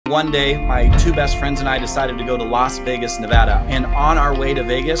One day, my two best friends and I decided to go to Las Vegas, Nevada. And on our way to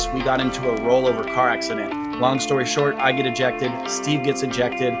Vegas, we got into a rollover car accident. Long story short, I get ejected, Steve gets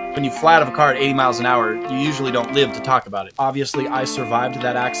ejected. When you fly out of a car at 80 miles an hour, you usually don't live to talk about it. Obviously, I survived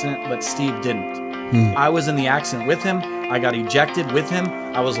that accident, but Steve didn't. I was in the accident with him. I got ejected with him.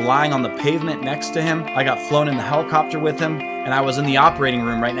 I was lying on the pavement next to him. I got flown in the helicopter with him. And I was in the operating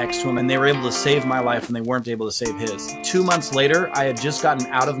room right next to him, and they were able to save my life and they weren't able to save his. 2 months later, I had just gotten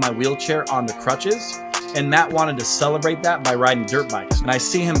out of my wheelchair onto crutches, and Matt wanted to celebrate that by riding dirt bikes. And I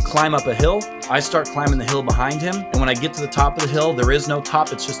see him climb up a hill. I start climbing the hill behind him, and when I get to the top of the hill, there is no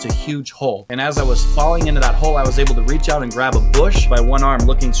top, it's just a huge hole. And as I was falling into that hole, I was able to reach out and grab a bush by one arm,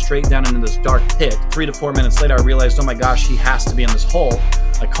 looking straight down into this dark pit. 3 to 4 minutes later, I realized, oh my gosh, he has to be in this hole.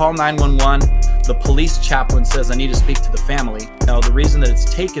 I call 911. The police chaplain says I need to speak to the family. Now, the reason that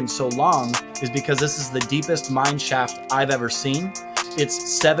it's taken so long is because this is the deepest mine shaft I've ever seen.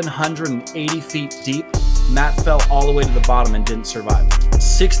 It's 780 feet deep. Matt fell all the way to the bottom and didn't survive.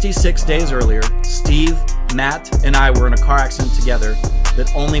 66 days earlier, Steve, Matt, and I were in a car accident together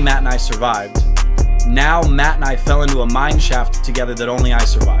that only Matt and I survived. Now Matt and I fell into a mine shaft together that only I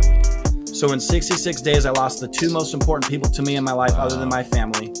survived. So in 66 days, I lost the 2 most important people to me in my life other than my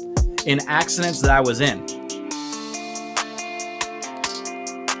family in accidents that I was in.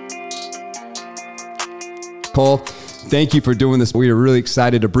 Cole, thank you for doing this. We are really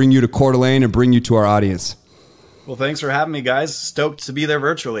excited to bring you to Coeur d'Alene and bring you to our audience. Well, thanks for having me, guys. Stoked to be there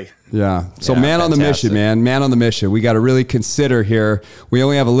virtually. Yeah. So Yeah, man on the fantastic. mission, man. Man on the mission. We got to really consider here. We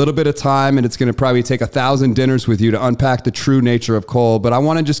only have a little bit of time, and it's going to probably take 1,000 dinners with you to unpack the true nature of Cole. But I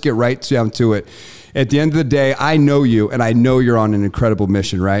want to just get right down to it. At the end of the day, I know you, and I know you're on an incredible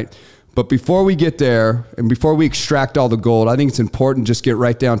mission, right? But before we get there, and before we extract all the gold, I think it's important just get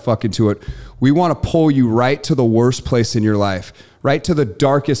right down fucking to it. We want to pull you right to the worst place in your life, right to the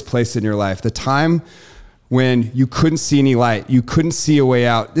darkest place in your life, the time when you couldn't see any light, you couldn't see a way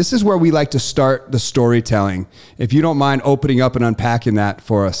out. This is where we like to start the storytelling. If you don't mind opening up and unpacking that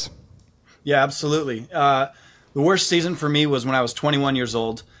for us. Yeah, absolutely. The worst season for me was when I was 21 years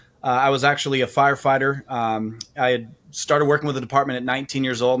old. I was actually a firefighter. I had started working with the department at 19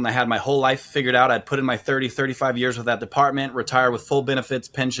 years old, and I had my whole life figured out. I'd put in my 30, 35 years with that department, retire with full benefits,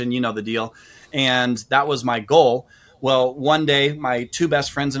 pension, you know the deal. And that was my goal. Well, one day, my 2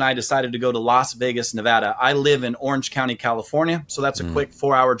 best friends and I decided to go to Las Vegas, Nevada. I live in Orange County, California, so that's a quick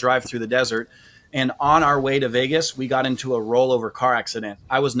 4-hour drive through the desert. And on our way to Vegas, we got into a rollover car accident.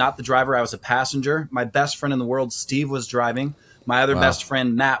 I was not the driver. I was a passenger. My best friend in the world, Steve, was driving. My other best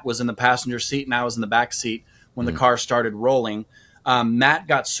friend, Matt, was in the passenger seat, and I was in the back seat when the car started rolling. Matt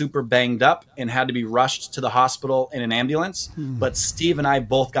got super banged up and had to be rushed to the hospital in an ambulance. But Steve and I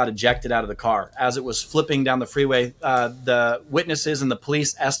both got ejected out of the car. As it was flipping down the freeway, the witnesses and the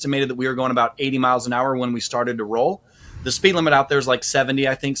police estimated that we were going about 80 miles an hour when we started to roll. The speed limit out there is like 70,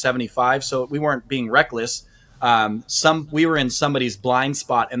 I think 75. So we weren't being reckless. We were in somebody's blind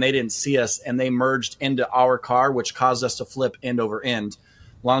spot and they didn't see us, and they merged into our car, which caused us to flip end over end.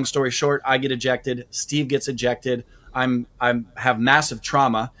 Long story short, I get ejected. Steve gets ejected. I have massive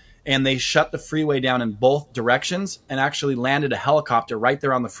trauma, and they shut the freeway down in both directions and actually landed a helicopter right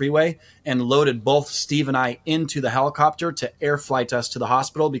there on the freeway and loaded both Steve and I into the helicopter to air flight us to the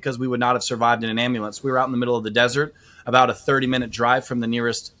hospital because we would not have survived in an ambulance. We were out in the middle of the desert, about a 30-minute drive from the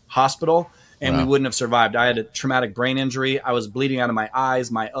nearest hospital, and we wouldn't have survived. I had a traumatic brain injury. I was bleeding out of my eyes,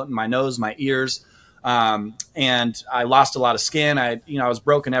 my nose, my ears. And I lost a lot of skin. I was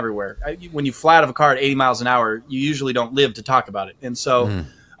broken everywhere. When you fly out of a car at 80 miles an hour, you usually don't live to talk about it. And so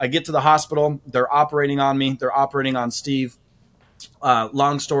I get to the hospital, they're operating on me. They're operating on Steve.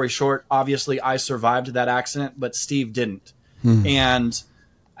 Long story short, obviously I survived that accident, but Steve didn't. And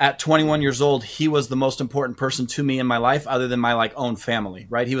at 21 years old, he was the most important person to me in my life other than my own family,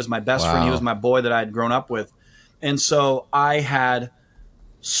 right? He was my best friend. He was my boy that I had grown up with. And so I had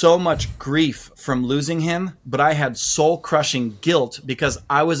so much grief from losing him, but I had soul-crushing guilt because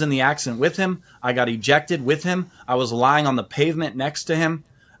I was in the accident with him. I got ejected with him. I was lying on the pavement next to him.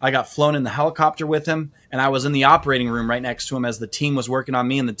 I got flown in the helicopter with him, and I was in the operating room right next to him as the team was working on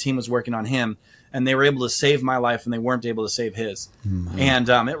me and the team was working on him, and they were able to save my life and they weren't able to save his. And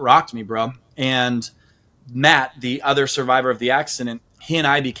it rocked me, bro. And Matt, the other survivor of the accident, he and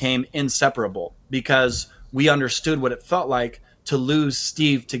I became inseparable because we understood what it felt like to lose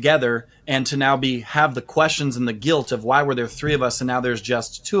Steve together and to now have the questions and the guilt of why were there 3 of us and now there's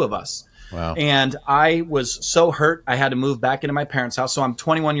just 2 of us. Wow. And I was so hurt, I had to move back into my parents' house. So I'm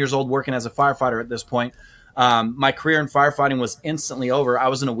 21 years old working as a firefighter at this point. My career in firefighting was instantly over. I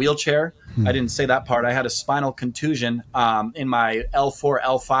was in a wheelchair. I didn't say that part. I had a spinal contusion in my L4,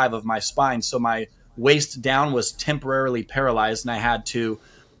 L5 of my spine. So my waist down was temporarily paralyzed, and I had to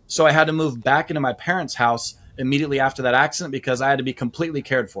move back into my parents' house immediately after that accident because I had to be completely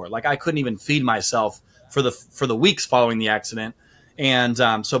cared for. Like I couldn't even feed myself for the weeks following the accident. And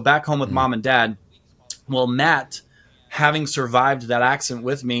so back home with mom and dad. Well, Matt, having survived that accident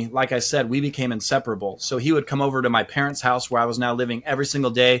with me, like I said, we became inseparable. So he would come over to my parents' house where I was now living every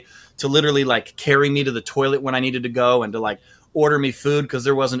single day to literally like carry me to the toilet when I needed to go and to like order me food because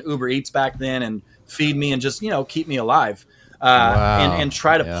there wasn't Uber Eats back then, and feed me and just, keep me alive and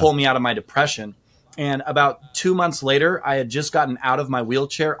try to pull me out of my depression. And about 2 months later, I had just gotten out of my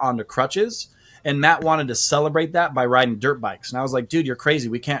wheelchair onto crutches. And Matt wanted to celebrate that by riding dirt bikes. And I was like, dude, you're crazy.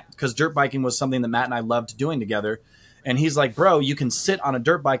 We can't, because dirt biking was something that Matt and I loved doing together. And he's like, bro, you can sit on a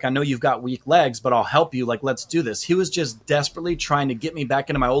dirt bike. I know you've got weak legs, but I'll help you. Like, let's do this. He was just desperately trying to get me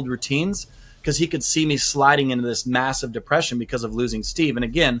back into my old routines because he could see me sliding into this massive depression because of losing Steve. And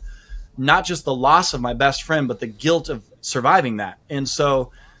again, not just the loss of my best friend, but the guilt of surviving that. And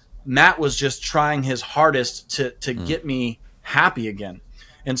so Matt was just trying his hardest to get me happy again.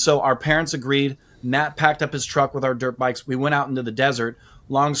 And so our parents agreed. Matt packed up his truck with our dirt bikes. We went out into the desert.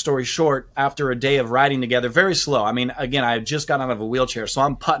 Long story short, after a day of riding together, very slow. I mean, again, I had just gotten out of a wheelchair, so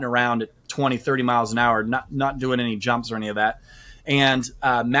I'm putting around at 20, 30 miles an hour, not doing any jumps or any of that. And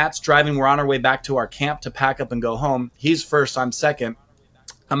Matt's driving. We're on our way back to our camp to pack up and go home. He's first. I'm second.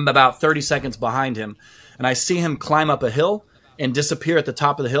 I'm about 30 seconds behind him. And I see him climb up a hill and disappear at the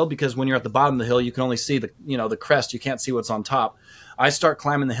top of the hill because when you're at the bottom of the hill, you can only see the crest. You can't see what's on top. I start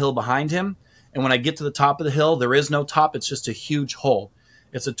climbing the hill behind him. And when I get to the top of the hill, there is no top. It's just a huge hole.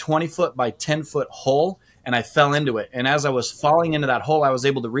 It's a 20-foot by 10-foot hole, and I fell into it. And as I was falling into that hole, I was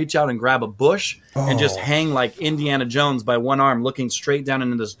able to reach out and grab a bush and just hang like Indiana Jones by one arm, looking straight down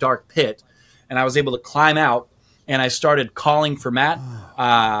into this dark pit. And I was able to climb out, and I started calling for Matt.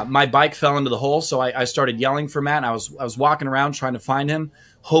 My bike fell into the hole, so I started yelling for Matt. And I was walking around trying to find him,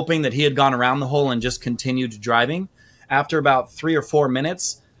 hoping that he had gone around the hole and just continued driving. After about 3 or 4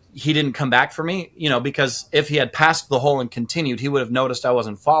 minutes, he didn't come back for me, because if he had passed the hole and continued, he would have noticed I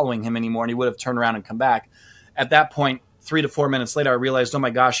wasn't following him anymore, and he would have turned around and come back. At that point, 3 to 4 minutes later, I realized, oh my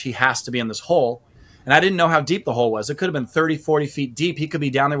gosh, he has to be in this hole. And I didn't know how deep the hole was. It could have been 30, 40 feet deep. He could be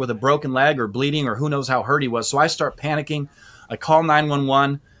down there with a broken leg or bleeding or who knows how hurt he was. So I start panicking. I call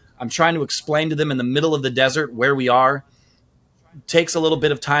 911. I'm trying to explain to them in the middle of the desert where we are. It takes a little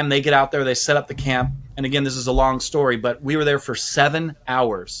bit of time. They get out there. They set up the camp. And again, this is a long story, but we were there for 7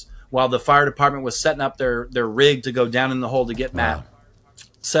 hours while the fire department was setting up their rig to go down in the hole to get Matt.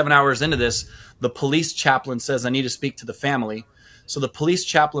 7 hours into this, the police chaplain says, I need to speak to the family. So the police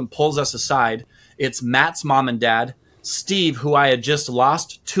chaplain pulls us aside. It's Matt's mom and dad, Steve, who I had just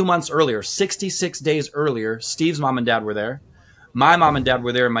lost 2 months earlier, 66 days earlier. Steve's mom and dad were there. My mom and dad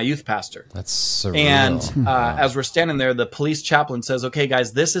were there, and my youth pastor. That's surreal. And as we're standing there, the police chaplain says, okay,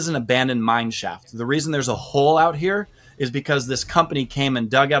 guys, this is an abandoned mine shaft. The reason there's a hole out here is because this company came and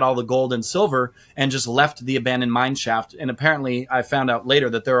dug out all the gold and silver and just left the abandoned mine shaft. And apparently I found out later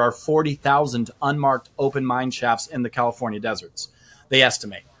that there are 40,000 unmarked open mine shafts in the California deserts, they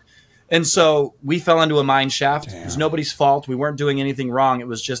estimate. And so we fell into a mine shaft. Damn. It was nobody's fault. We weren't doing anything wrong. It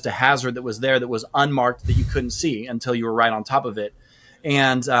was just a hazard that was there that was unmarked that you couldn't see until you were right on top of it.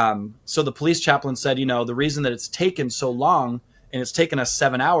 And so the police chaplain said, the reason that it's taken so long and it's taken us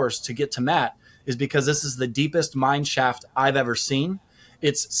 7 hours to get to Matt is because this is the deepest mine shaft I've ever seen.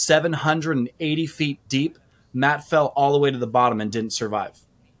 It's 780 feet deep. Matt fell all the way to the bottom and didn't survive.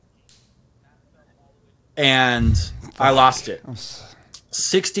 And I lost it.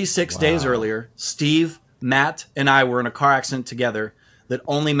 66 days earlier, Steve, Matt, and I were in a car accident together that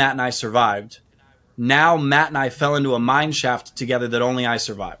only Matt and I survived. Now Matt and I fell into a mine shaft together that only I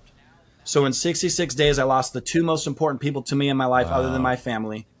survived. So in 66 days, I lost the 2 most important people to me in my life other than my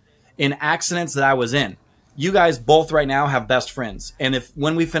family in accidents that I was in. You guys both right now have best friends. And if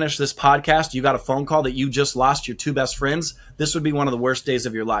when we finish this podcast, you got a phone call that you just lost your 2 best friends, this would be one of the worst days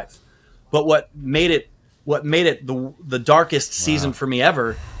of your life. But what made it the darkest season for me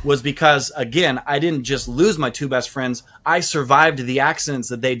ever was because, again, I didn't just lose my 2 best friends. I survived the accidents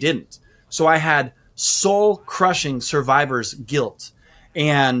that they didn't. So I had soul-crushing survivor's guilt.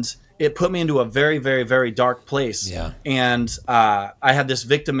 And it put me into a very, very, very dark place. Yeah. And I had this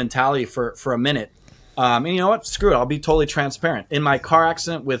victim mentality for a minute. And you know what? Screw it. I'll be totally transparent. In my car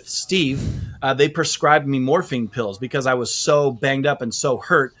accident with Steve, they prescribed me morphine pills because I was so banged up and so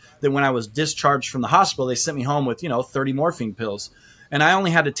hurt that when I was discharged from the hospital, they sent me home with, 30 morphine pills. And I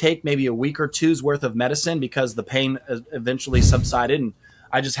only had to take maybe a week or two's worth of medicine because the pain eventually subsided. And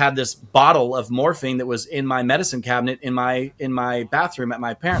I just had this bottle of morphine that was in my medicine cabinet in my bathroom at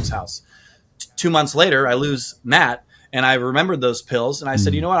my parents' house. 2 months later, I lose Matt, and I remembered those pills, and I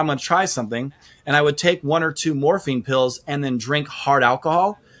said, you know what, I'm going to try something. And I would take 1 or 2 morphine pills and then drink hard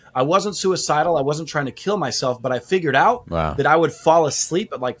alcohol. I wasn't suicidal. I wasn't trying to kill myself, but I figured out that I would fall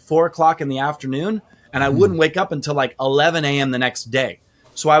asleep at like 4 o'clock in the afternoon, and I wouldn't wake up until like 11 a.m. the next day.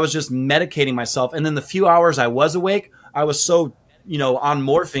 So I was just medicating myself. And then the few hours I was awake, I was so, on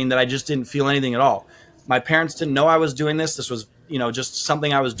morphine that I just didn't feel anything at all. My parents didn't know I was doing this. This was, just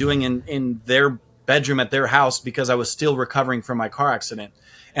something I was doing in their bedroom at their house because I was still recovering from my car accident.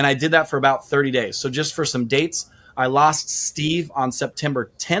 And I did that for about 30 days. So just for some dates, I lost Steve on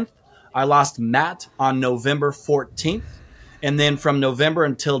September 10th. I lost Matt on November 14th. And then from November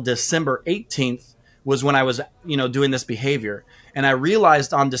until December 18th was when I was, doing this behavior. And I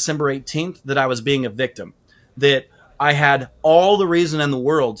realized on December 18th that I was being a victim, that I had all the reason in the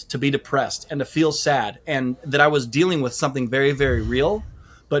world to be depressed and to feel sad, and that I was dealing with something very, very real.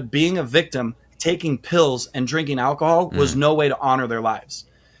 But being a victim, taking pills and drinking alcohol was no way to honor their lives.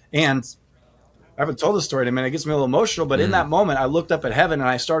 And I haven't told this story in a minute. It gets me a little emotional, but in that moment, I looked up at heaven and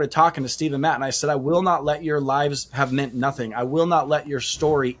I started talking to Steve and Matt, and I said, I will not let your lives have meant nothing. I will not let your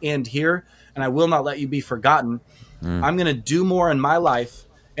story end here, and I will not let you be forgotten. I'm going to do more in my life,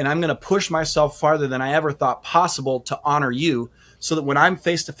 and I'm going to push myself farther than I ever thought possible to honor you, so that when I'm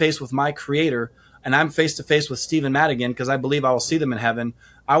face to face with my creator and I'm face to face with Steve and Matt again, because I believe I will see them in heaven,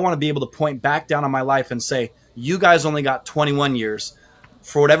 I want to be able to point back down on my life and say, you guys only got 21 years.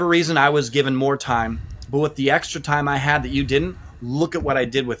 For whatever reason, I was given more time, but with the extra time I had that you didn't, look at what I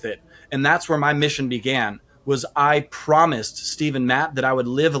did with it. And that's where my mission began, was I promised Steve and Matt that I would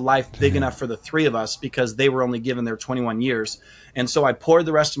live a life big enough for the 3 of us because they were only given their 21 years. And so I poured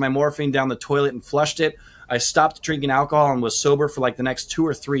the rest of my morphine down the toilet and flushed it. I stopped drinking alcohol and was sober for like the next 2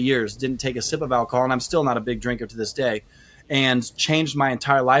 or 3 years, didn't take a sip of alcohol, and I'm still not a big drinker to this day, and changed my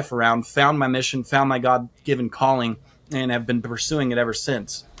entire life around, found my mission, found my God-given calling, and have been pursuing it ever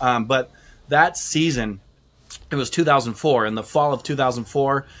since. But that season, it was 2004. In the fall of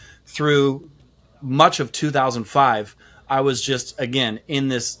 2004 through much of 2005, I was just, again, in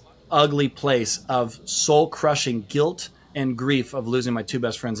this ugly place of soul-crushing guilt and grief of losing my 2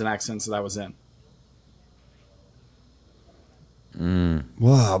 best friends in accidents that I was in.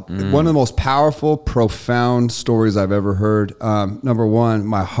 Wow. One of the most powerful, profound stories I've ever heard. Number one,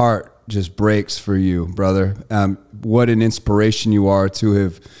 my heart just breaks for you, brother. What an inspiration you are to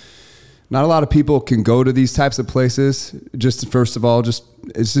have. Not a lot of people can go to these types of places. Just first of all,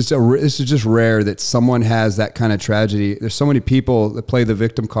 it's just rare that someone has that kind of tragedy. There's so many people that play the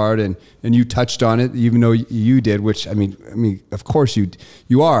victim card, and you touched on it, even though you did. Which I mean, of course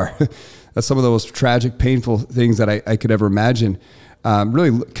you are. That's some of the most tragic, painful things that I could ever imagine.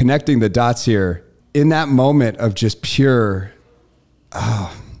 Really connecting the dots here in that moment of just pure.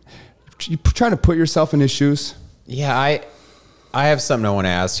 You trying to put yourself in his shoes? Yeah, I have something I want to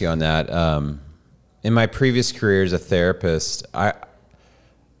ask you on that. In my previous career as a therapist,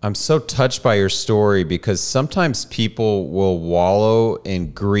 I'm so touched by your story because sometimes people will wallow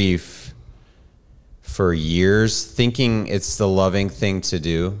in grief for years, thinking it's the loving thing to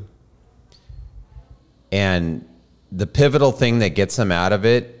do. And the pivotal thing that gets them out of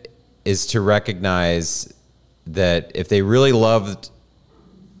it is to recognize that if they really loved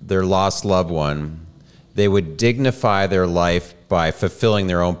their lost loved one, they would dignify their life by fulfilling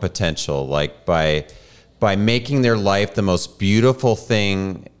their own potential, like by making their life the most beautiful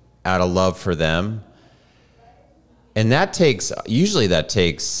thing out of love for them. And usually that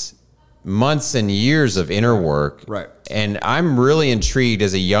takes months and years of inner work. Right. And I'm really intrigued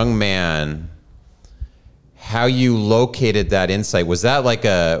as a young man how you located that insight. Was that like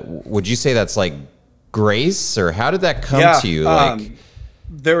would you say that's like grace, or how did that come to you?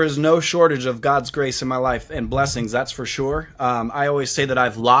 There is no shortage of God's grace in my life and blessings, that's for sure. I always say that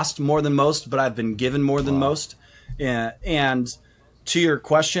I've lost more than most, but I've been given more than most. And to your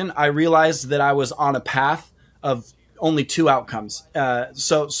question, I realized that I was on a path of only 2 outcomes.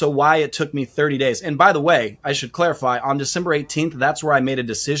 So why it took me 30 days. And by the way, I should clarify, on December 18th, that's where I made a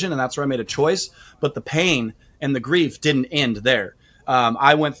decision and that's where I made a choice. But the pain and the grief didn't end there.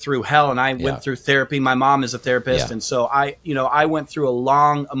 I went through hell and I went through therapy. My mom is a therapist. And so I went through a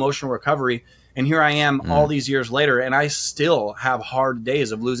long emotional recovery, and here I am all these years later, and I still have hard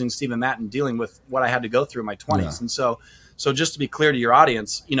days of losing Steve and Matt and dealing with what I had to go through in my 20s. Yeah. And so just to be clear to your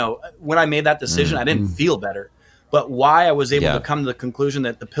audience, when I made that decision, I didn't feel better, But why I was able to come to the conclusion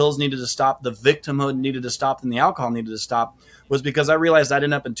that the pills needed to stop, the victimhood needed to stop, and the alcohol needed to stop was because I realized I'd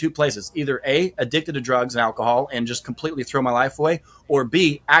end up in two places. Either A, addicted to drugs and alcohol and just completely throw my life away, or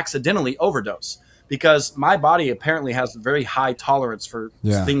B, accidentally overdose. Because my body apparently has very high tolerance for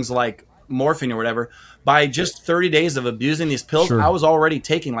things like morphine or whatever. By just 30 days of abusing these pills, I was already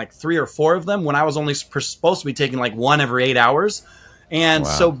taking like 3 or 4 of them when I was only supposed to be taking like 1 every 8 hours. And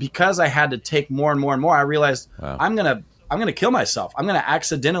so because I had to take more and more and more, I realized I'm going to kill myself. I'm going to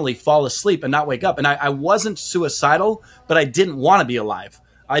accidentally fall asleep and not wake up. And I wasn't suicidal, but I didn't want to be alive.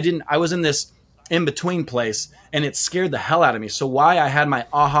 I was in this in-between place, and it scared the hell out of me. So why I had my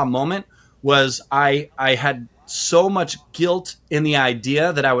aha moment was I had so much guilt in the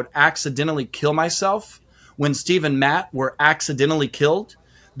idea that I would accidentally kill myself when Steve and Matt were accidentally killed,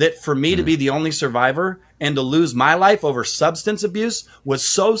 that for me to be the only survivor and to lose my life over substance abuse was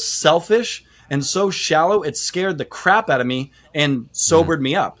so selfish and so shallow, it scared the crap out of me and sobered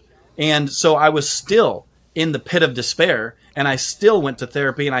me up. And so I was still in the pit of despair, and I still went to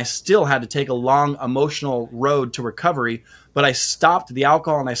therapy, and I still had to take a long emotional road to recovery. But I stopped the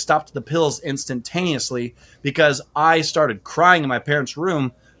alcohol and I stopped the pills instantaneously because I started crying in my parents'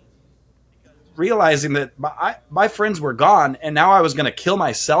 room, realizing that my friends were gone, and now I was going to kill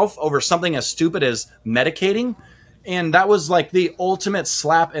myself over something as stupid as medicating. And that was like the ultimate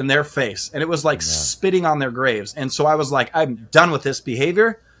slap in their face. And it was like spitting on their graves. And so I was like, I'm done with this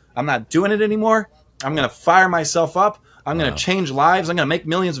behavior. I'm not doing it anymore. I'm going to fire myself up. I'm going to change lives. I'm going to make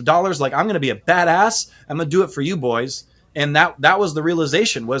millions of dollars. Like, I'm going to be a badass. I'm going to do it for you boys. And that was the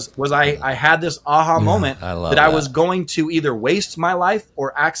realization was I had this aha moment that I was going to either waste my life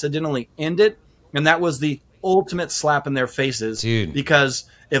or accidentally end it. And that was the ultimate slap in their faces. Dude. Because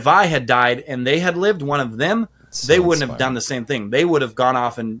if I had died and they had lived, one of them, they wouldn't have done the same thing. They would have gone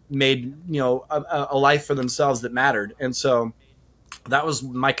off and made, a life for themselves that mattered. And so that was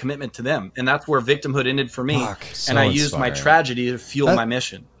my commitment to them. And that's where victimhood ended for me. And I used my tragedy to fuel my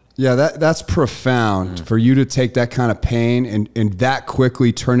mission. Yeah, that's profound for you to take that kind of pain and that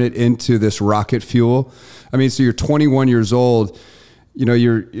quickly turn it into this rocket fuel. I mean, so you're 21 years old.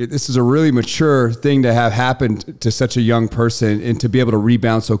 This is a really mature thing to have happened to such a young person, and to be able to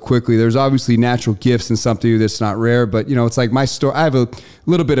rebound so quickly. There's obviously natural gifts in something that's not rare, but it's like my story. I have a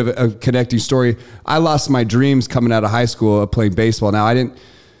little bit of a connecting story. I lost my dreams coming out of high school of playing baseball. Now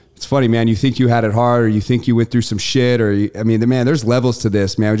it's funny, man. You think you had it hard, or you think you went through some shit, man, there's levels to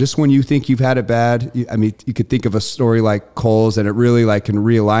this, man. Just when you think you've had it bad, you could think of a story like Cole's, and it really can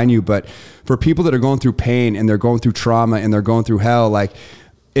realign you. But for people that are going through pain and they're going through trauma and they're going through hell,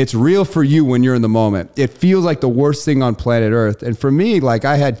 it's real for you when you're in the moment. It feels like the worst thing on planet Earth. And for me,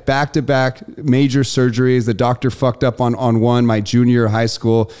 I had back-to-back major surgeries. The doctor fucked up on one my junior year of high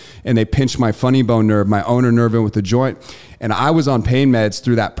school, and they pinched my funny bone nerve, my ulnar nerve in with the joint. And I was on pain meds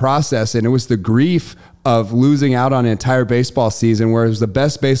through that process. And it was the grief of losing out on an entire baseball season, where it was the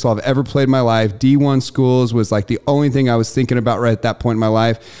best baseball I've ever played in my life. D1 schools was the only thing I was thinking about right at that point in my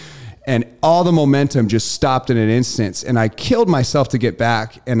life. And all the momentum just stopped in an instant. And I killed myself to get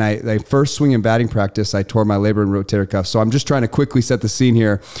back. And I first swing in batting practice, I tore my labrum and rotator cuff. So I'm just trying to quickly set the scene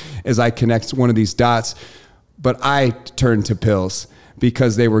here as I connect one of these dots. But I turned to pills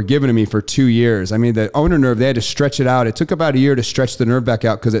because they were given to me for 2 years. I mean, the ulnar nerve, they had to stretch it out. It took about a year to stretch the nerve back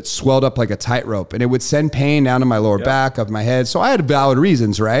out because it swelled up like a tightrope. And it would send pain down to my lower back, of my head. So I had valid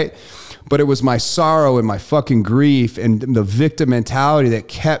reasons, right? But it was my sorrow and my fucking grief and the victim mentality that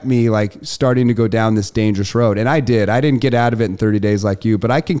kept me starting to go down this dangerous road. And I didn't get out of it in 30 days like you,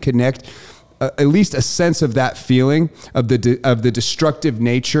 but I can connect at least a sense of that feeling of the destructive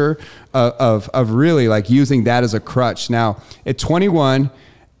nature of really using that as a crutch. Now at 21,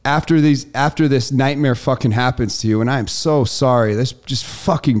 after this nightmare fucking happens to you, and I am so sorry, this just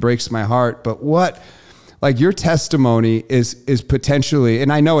fucking breaks my heart. But what, your testimony is potentially,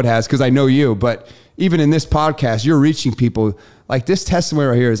 and I know it has because I know you, but even in this podcast, you're reaching people. This testimony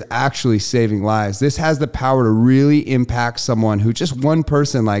right here is actually saving lives. This has the power to really impact someone who, just one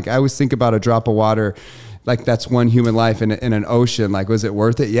person, I always think about a drop of water, that's one human life in an ocean. Was it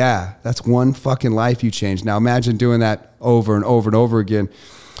worth it? Yeah, that's one fucking life you changed. Now imagine doing that over and over and over again.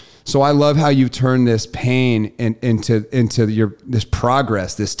 So I love how you turn this pain into this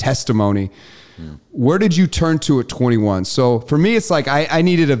progress, this testimony. Where did you turn to at 21? So for me, it's I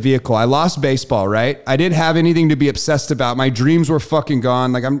needed a vehicle. I lost baseball, right? I didn't have anything to be obsessed about. My dreams were fucking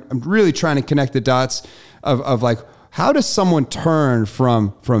gone. I'm really trying to connect the dots of how does someone turn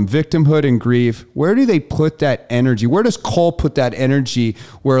from victimhood and grief? Where do they put that energy? Where does Cole put that energy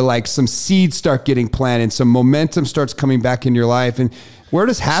where some seeds start getting planted, some momentum starts coming back in your life? And Where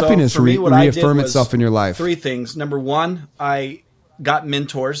does happiness for me, what I did reaffirm was itself in your life? three things. Number one, I got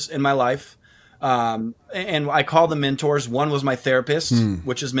mentors in my life. And I call them mentors. One was my therapist,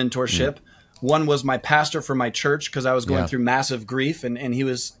 which is mentorship. One was my pastor for my church, because I was going through massive grief, and he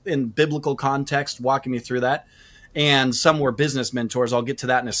was in biblical context walking me through that. And some were business mentors. I'll get to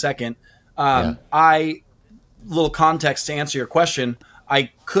that in a second. Little context to answer your question.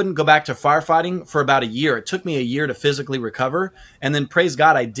 I couldn't go back to firefighting for about a year. It took me a year to physically recover. And then praise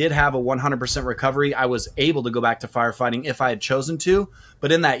God, I did have a 100% recovery. I was able to go back to firefighting if I had chosen to.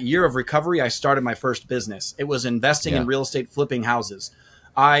 But in that year of recovery, I started my first business. It was investing in real estate, flipping houses.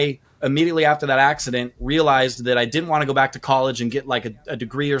 I immediately after that accident realized that I didn't want to go back to college and get like a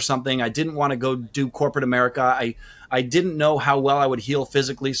degree or something. I didn't want to go do corporate America. I didn't know how well I would heal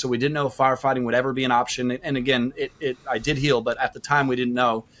physically, so we didn't know if firefighting would ever be an option. And again, I did heal, but at the time we didn't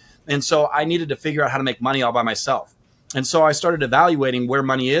know. And so I needed to figure out how to make money all by myself. And so I started evaluating where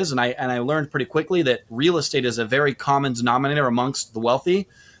money is, and I learned pretty quickly that real estate is a very common denominator amongst the wealthy.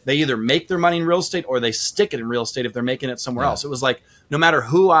 They either make their money in real estate or they stick it in real estate if they're making it somewhere else. It was like no matter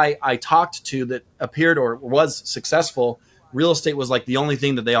who I talked to that appeared or was successful, real estate was like the only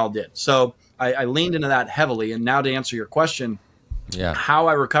thing that they all did. So I leaned into that heavily. And now to answer your question, how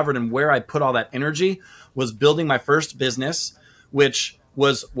I recovered and where I put all that energy was building my first business, which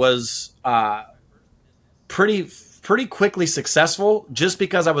was pretty quickly successful just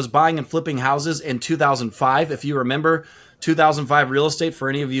because I was buying and flipping houses in 2005. If you remember 2005 real estate, for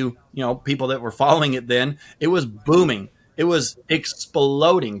any of you, people that were following it then, it was booming. It was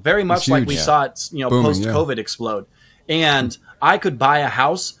exploding, very much like we saw it, post-COVID explode. And I could buy a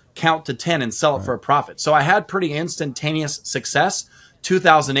house, count to 10 and sell it for a profit. So I had pretty instantaneous success.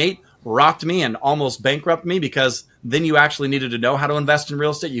 2008 rocked me and almost bankrupted me, because then you actually needed to know how to invest in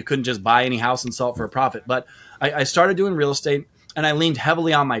real estate. You couldn't just buy any house and sell it for a profit. But I started doing real estate, and I leaned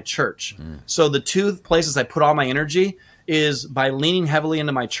heavily on my church. So the two places I put all my energy is by leaning heavily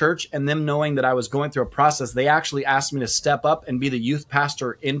into my church, and them knowing that I was going through a process. They actually asked me to step up and be the youth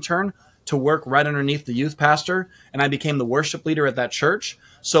pastor intern, to work right underneath the youth pastor. And I became the worship leader at that church.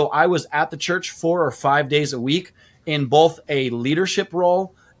 So I was at the church 4 or 5 days a week in both a leadership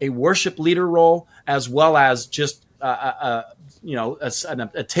role, a worship leader role, as well as just an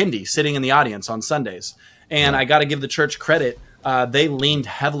attendee sitting in the audience on Sundays. And I got to give the church credit. They leaned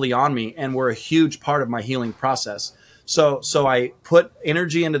heavily on me and were a huge part of my healing process. So I put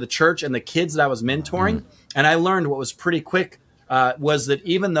energy into the church and the kids that I was mentoring. And I learned what was pretty quick was that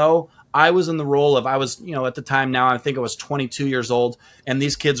even though I was in the role of, I was, at the time now, I think I was 22 years old, and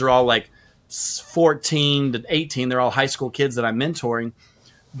these kids are all like 14 to 18. They're all high school kids that I'm mentoring.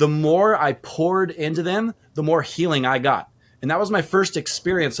 The more I poured into them, the more healing I got. And that was my first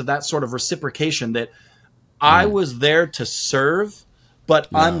experience of that sort of reciprocation, that I was there to serve, but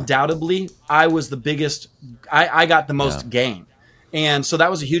undoubtedly I was the biggest, I got the most gain. And so that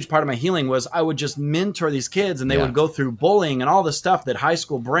was a huge part of my healing, was I would just mentor these kids, and they would go through bullying and all the stuff that high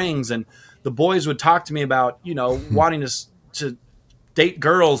school brings. And the boys would talk to me about, wanting to date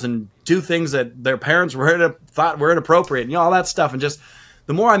girls and do things that their parents thought were inappropriate, and all that stuff. And just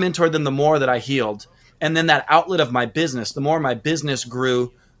the more I mentored them, the more that I healed. And then that outlet of my business, the more my business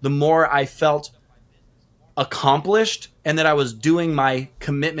grew, the more I felt accomplished, and that I was doing my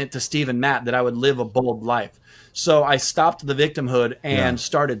commitment to Steve and Matt, that I would live a bold life. So I stopped the victimhood and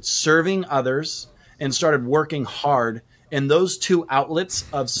started serving others and started working hard. And those two outlets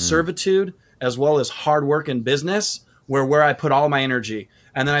of servitude as well as hard work and business were where I put all my energy.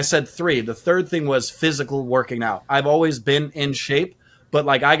 And then I said 3. The third thing was physical working out. I've always been in shape, but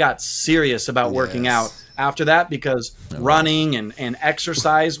I got serious about working out after that, because running and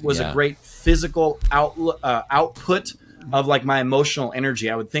exercise was a great physical output of my emotional energy.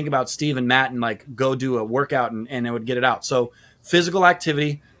 I would think about Steve and Matt and go do a workout and I would get it out. So physical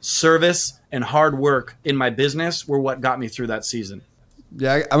activity, service, and hard work in my business were what got me through that season.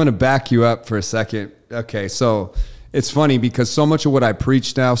 Yeah, I'm going to back you up for a second. Okay, so it's funny because so much of what I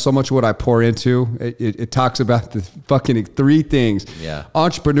preach now, so much of what I pour into, it talks about the fucking 3 things. Yeah.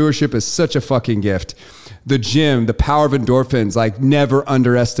 Entrepreneurship is such a fucking gift. The gym, the power of endorphins, never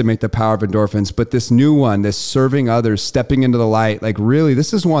underestimate the power of endorphins. But this new one, this serving others, stepping into the light, really,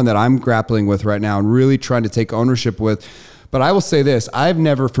 this is one that I'm grappling with right now and really trying to take ownership with. But I will say this,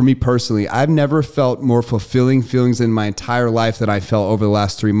 for me personally, I've never felt more fulfilling feelings in my entire life than I felt over the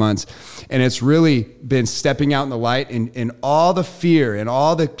last 3 months. And it's really been stepping out in the light, and all the fear and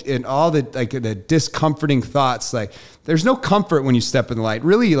all the the discomforting thoughts. There's no comfort when you step in the light.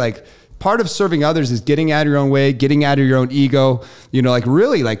 Really, part of serving others is getting out of your own way, getting out of your own ego, you know, like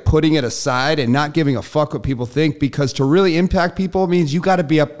really like putting it aside and not giving a fuck what people think, because to really impact people means you got to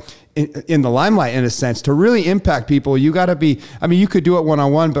be up in the limelight in a sense. To really impact people, you got to be, I mean, you could do it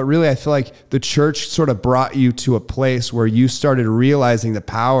one-on-one, but really I feel like the church sort of brought you to a place where you started realizing the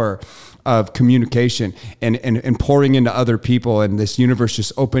power of communication and pouring into other people, and this universe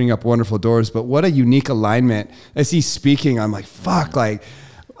just opening up wonderful doors. But what a unique alignment. As he's speaking, I'm like, fuck, like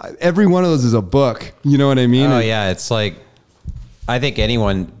every one of those is a book. You know what I mean? Oh yeah. It's like, I think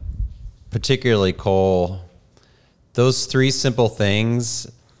anyone, particularly Cole, those three simple things,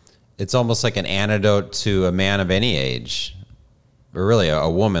 it's almost like an antidote to a man of any age, or really a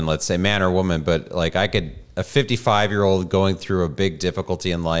woman, let's say, man or woman. But like a 55-year-old going through a big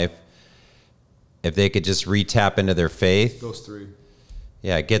difficulty in life, if they could just re-tap into their faith, those three,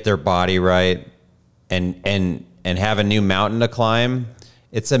 yeah, get their body right, and have a new mountain to climb,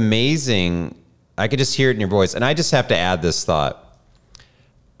 it's amazing. I could just hear it in your voice. And I just have to add this thought.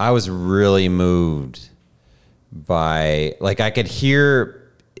 I was really moved by, like, I could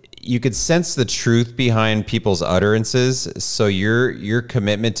hear, you could sense the truth behind people's utterances. So your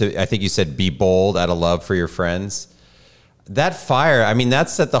commitment to, I think you said, be bold out of love for your friends. That fire, I mean,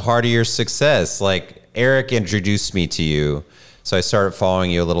 that's at the heart of your success. Like, Eric introduced me to you, so I started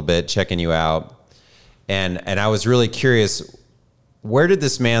following you a little bit, checking you out. And I was really curious, where did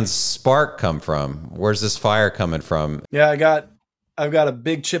this man's spark come from? Where's this fire coming from? Yeah, I've got a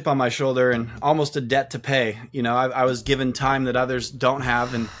big chip on my shoulder and almost a debt to pay. You know, I was given time that others don't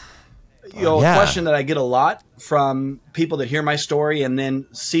have. And, you know, a question that I get a lot from people that hear my story and then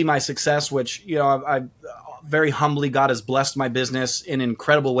see my success, which, you know, I very humbly, God has blessed my business in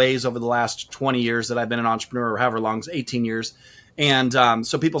incredible ways over the last 20 years that I've been an entrepreneur, or however long, it's 18 years. And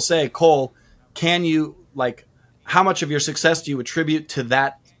so people say, Cole, can you, like, how much of your success do you attribute to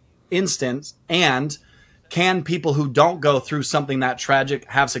that instance? And can people who don't go through something that tragic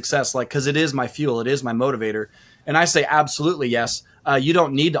have success? Like, because it is my fuel, it is my motivator. And I say, absolutely, yes. You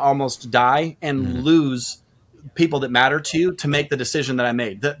don't need to almost die and lose people that matter to you to make the decision that I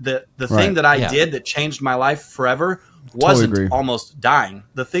made. The thing that I did that changed my life forever wasn't almost dying.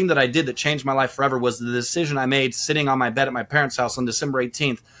 The thing that I did that changed my life forever was the decision I made sitting on my bed at my parents' house on December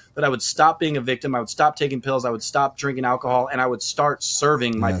 18th, that I would stop being a victim, I would stop taking pills, I would stop drinking alcohol, and I would start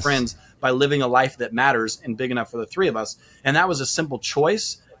serving my friends by living a life that matters and big enough for the three of us. And that was a simple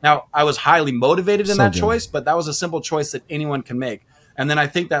choice. Now, I was highly motivated in that choice, but that was a simple choice that anyone can make. And then I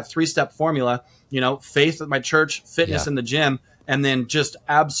think that 3-step formula, you know, faith at my church, fitness in the gym, and then just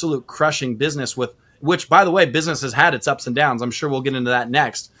absolute crushing business with, which, by the way, business has had its ups and downs. I'm sure we'll get into that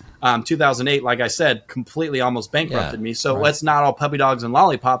next. 2008, like I said, completely almost bankrupted me. So let's not all puppy dogs and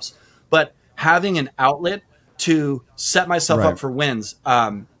lollipops, but having an outlet to set myself up for wins.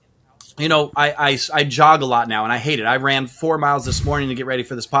 You know, I jog a lot now, and I hate it. I ran 4 miles this morning to get ready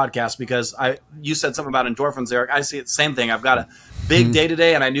for this podcast because you said something about endorphins, Eric. I see it, same thing. I've got a big day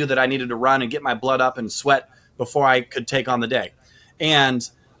today, and I knew that I needed to run and get my blood up and sweat before I could take on the day. And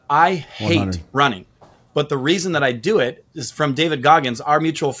I hate 100. Running. But the reason that I do it is from David Goggins. Our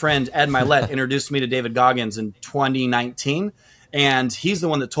mutual friend, Ed Milet, introduced me to David Goggins in 2019. And he's the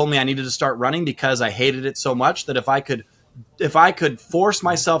one that told me I needed to start running because I hated it so much that if I could force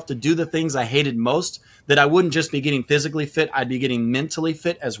myself to do the things I hated most, that I wouldn't just be getting physically fit, I'd be getting mentally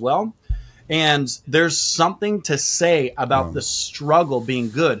fit as well. And there's something to say about the struggle being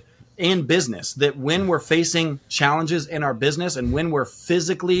good in business, that when we're facing challenges in our business and when we're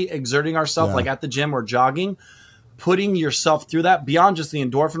physically exerting ourselves, like at the gym or jogging, putting yourself through that beyond just the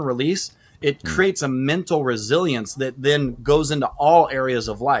endorphin release, it creates a mental resilience that then goes into all areas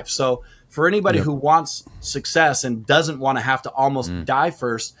of life. So for anybody who wants success and doesn't want to have to almost die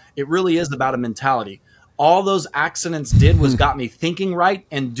first, it really is about a mentality. All those accidents did was got me thinking right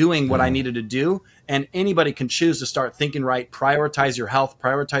and doing what I needed to do. And anybody can choose to start thinking right, prioritize your health,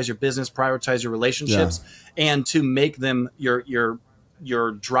 prioritize your business, prioritize your relationships, and to make them your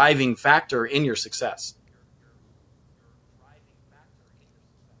driving factor in your success.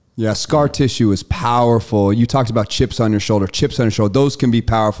 Yeah, scar tissue is powerful. You talked about chips on your shoulder. Those can be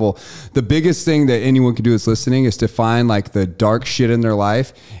powerful. The biggest thing that anyone can do that's listening is to find like the dark shit in their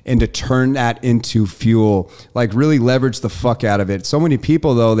life and to turn that into fuel, like really leverage the fuck out of it. So many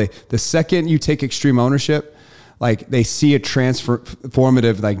people though, the second you take extreme ownership, like they see a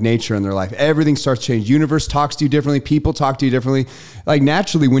transformative like nature in their life. Everything starts to change. Universe talks to you differently. People talk to you differently. Like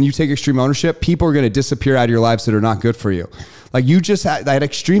naturally, when you take extreme ownership, people are going to disappear out of your lives that are not good for you. Like you just had that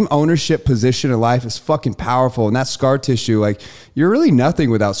extreme ownership position in life is fucking powerful. And that scar tissue, like you're really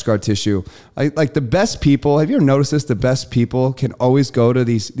nothing without scar tissue. Like the best people, have you ever noticed this? The best people can always go to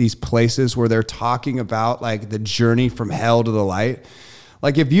these places where they're talking about like the journey from hell to the light.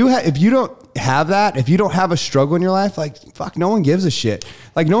 Like if you don't have that, if you don't have a struggle in your life, like fuck, no one gives a shit.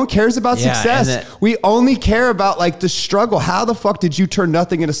 Like no one cares about success. We only care about like the struggle. How the fuck did you turn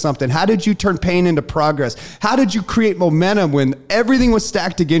nothing into something? How did you turn pain into progress? How did you create momentum when everything was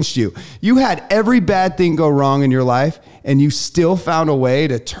stacked against you? You had every bad thing go wrong in your life and you still found a way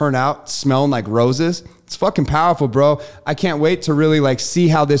to turn out smelling like roses. It's fucking powerful, bro. I can't wait to really like see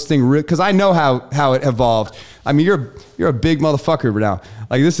how this thing, because I know how it evolved. I mean, you're a big motherfucker now.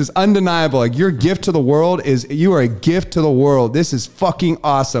 Like this is undeniable. Like your gift to the world you are a gift to the world. This is fucking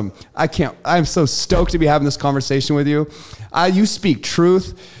awesome. I'm so stoked to be having this conversation with you. You speak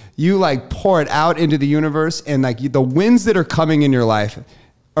truth. You like pour it out into the universe, and like the winds that are coming in your life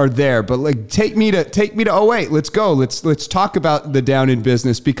are there, but like take me to oh wait, let's go. Let's talk about the down in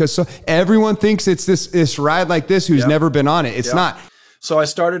business, because so everyone thinks it's this ride like this who's never been on it. It's not. So I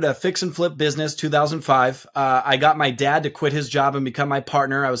started a fix and flip business 2005. I got my dad to quit his job and become my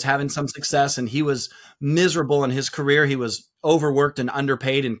partner. I was having some success and he was miserable in his career. He was overworked and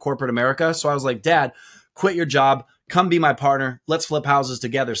underpaid in corporate America. So I was like, Dad, quit your job. Come be my partner. Let's flip houses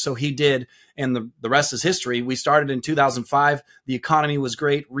together. So he did. And the rest is history. We started in 2005. The economy was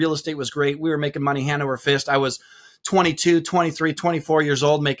great. Real estate was great. We were making money hand over fist. I was 22, 23, 24 years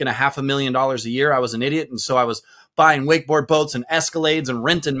old, making $500,000 a year. I was an idiot. And so I was buying wakeboard boats and Escalades and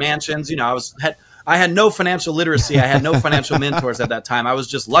renting mansions. You know, I had no financial literacy. I had no financial mentors at that time. I was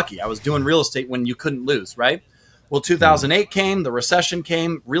just lucky. I was doing real estate when you couldn't lose, right? Well, 2008 came, the recession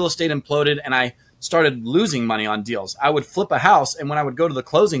came, real estate imploded, and I started losing money on deals. I would flip a house, and when I would go to the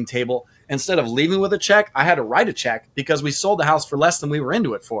closing table, instead of leaving with a check, I had to write a check because we sold the house for less than we were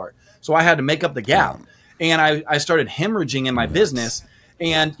into it for. So I had to make up the gap. And I started hemorrhaging in my business.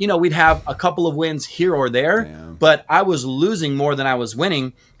 And, you know, we'd have a couple of wins here or there, but I was losing more than I was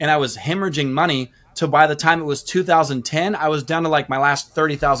winning. And I was hemorrhaging money to, by the time it was 2010, I was down to like my last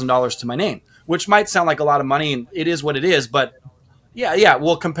 $30,000 to my name, which might sound like a lot of money. And it is what it is. But yeah.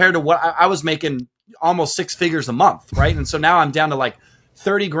 Well, compared to what I was making almost 6 figures a month. Right. And so now I'm down to like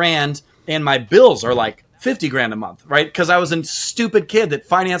 30 grand and my bills are like 50 grand a month, right? Because I was a stupid kid that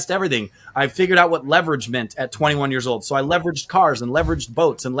financed everything. I figured out what leverage meant at 21 years old. So I leveraged cars and leveraged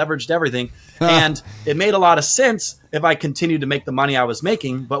boats and leveraged everything. And it made a lot of sense if I continued to make the money I was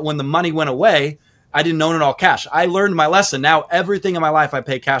making. But when the money went away, I didn't own it all cash. I learned my lesson. Now everything in my life I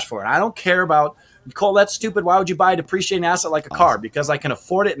pay cash for. And I don't care about, Cole, that's stupid. Why would you buy a depreciating asset like a car? Because I can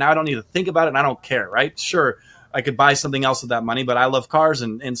afford it and I don't need to think about it and I don't care, right? Sure, I could buy something else with that money, but I love cars.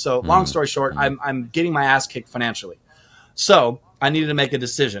 And so long story short, I'm getting my ass kicked financially. So I needed to make a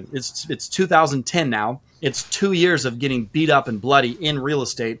decision. It's 2010 now. It's 2 years of getting beat up and bloody in real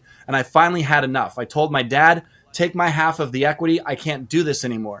estate. And I finally had enough. I told my dad, take my half of the equity. I can't do this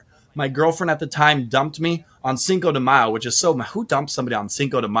anymore. My girlfriend at the time dumped me on Cinco de Mayo, which is who dumps somebody on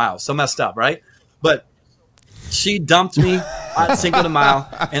Cinco de Mayo? So messed up, right? But she dumped me on Cinco de Mayo.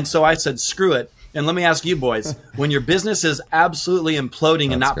 And so I said, screw it. And let me ask you boys, when your business is absolutely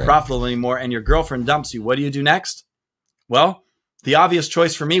imploding and not profitable anymore and your girlfriend dumps you, what do you do next? Well, the obvious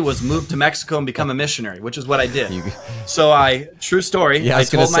choice for me was move to Mexico and become a missionary, which is what I did. So true story, I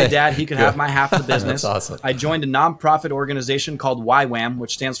told my dad he could have my half of the business. That's awesome. I joined a nonprofit organization called YWAM,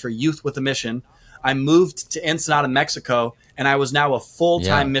 which stands for Youth with a Mission. I moved to Ensenada, Mexico, and I was now a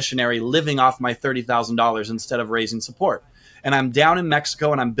full-time missionary living off my $30,000 instead of raising support. And I'm down in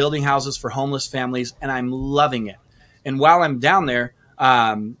Mexico and I'm building houses for homeless families and I'm loving it. And while I'm down there,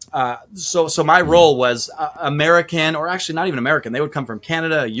 so my role was American, or actually not even American. They would come from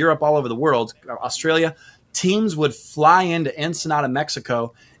Canada, Europe, all over the world, Australia. Teams would fly into Ensenada,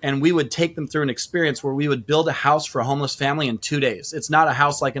 Mexico, and we would take them through an experience where we would build a house for a homeless family in 2 days. It's not a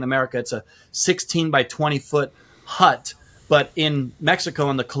house like in America. It's a 16 by 20 foot hut. But in Mexico,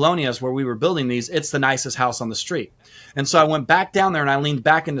 in the colonias where we were building these, it's the nicest house on the street. And so I went back down there and I leaned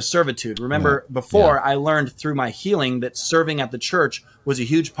back into servitude. Remember, before I learned through my healing that serving at the church was a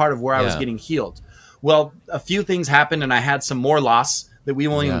huge part of where I was getting healed. Well, a few things happened and I had some more loss that we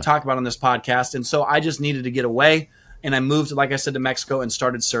won't even talk about on this podcast. And so I just needed to get away. And I moved, like I said, to Mexico and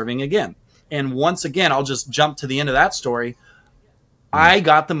started serving again. And once again, I'll just jump to the end of that story. I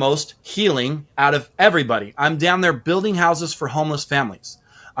got the most healing out of everybody. I'm down there building houses for homeless families.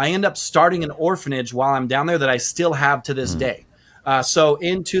 I end up starting an orphanage while I'm down there that I still have to this day. So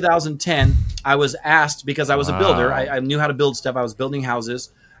in 2010, I was asked, because I was a builder, I knew how to build stuff. I was building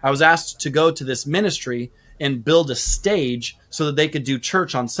houses. I was asked to go to this ministry and build a stage so that they could do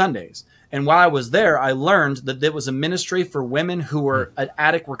church on Sundays. And while I was there, I learned that it was a ministry for women who were at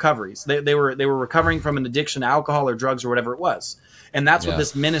addict recoveries. They were recovering from an addiction to alcohol or drugs or whatever it was. And that's what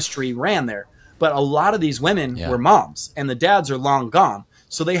this ministry ran there. But a lot of these women were moms, and the dads are long gone.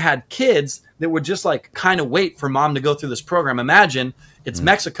 So they had kids that would just like kind of wait for mom to go through this program. Imagine it's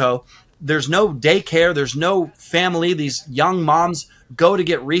Mexico. There's no daycare. There's no family. These young moms go to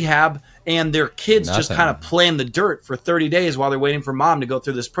get rehab, and their kids just kind of play in the dirt for 30 days while they're waiting for mom to go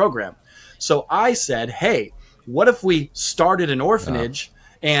through this program. So I said, hey, what if we started an orphanage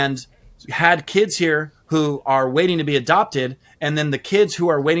and had kids here who are waiting to be adopted, and then the kids who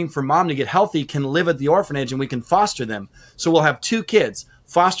are waiting for mom to get healthy can live at the orphanage and we can foster them. So we'll have 2 kids,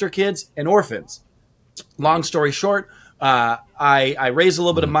 foster kids and orphans. Long story short, I raised a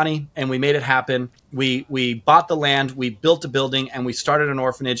little bit of money and we made it happen. We bought the land, we built a building, and we started an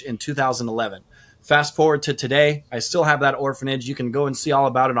orphanage in 2011. Fast forward to today, I still have that orphanage. You can go and see all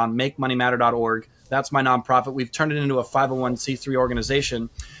about it on makemoneymatter.org. That's my nonprofit. We've turned it into a 501c3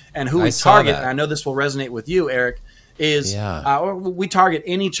 organization. And who we target, and I know this will resonate with you, Eric, is we target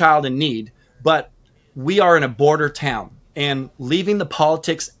any child in need, but we are in a border town. And leaving the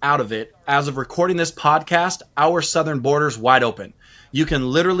politics out of it, as of recording this podcast, our southern border is wide open. You can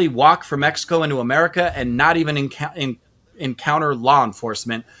literally walk from Mexico into America and not even encounter law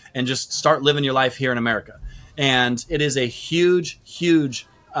enforcement and just start living your life here in America. And it is a huge, huge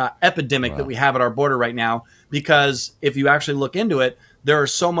epidemic that we have at our border right now, because if you actually look into it, there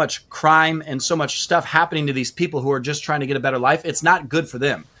is so much crime and so much stuff happening to these people who are just trying to get a better life. It's not good for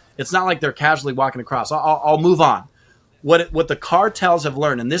them. It's not like they're casually walking across. I'll move on. What the cartels have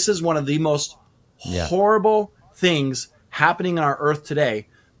learned, and this is one of the most horrible things happening on our earth today,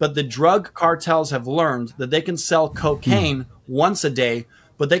 but the drug cartels have learned that they can sell cocaine once a day,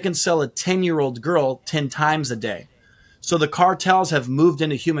 but they can sell a 10-year-old girl 10 times a day. So the cartels have moved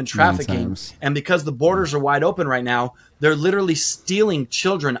into human trafficking, and because the borders are wide open right now, they're literally stealing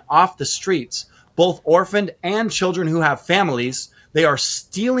children off the streets, both orphaned and children who have families. They are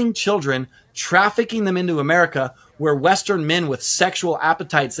stealing children, trafficking them into America, where Western men with sexual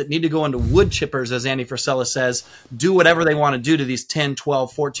appetites that need to go into wood chippers, as Andy Frisella says, do whatever they want to do to these 10,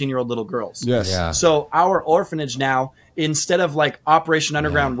 12, 14-year-old little girls. Yes. Yeah. So our orphanage now, instead of like Operation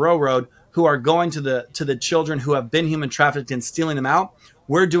Underground Railroad, who are going to the children who have been human trafficked and stealing them out,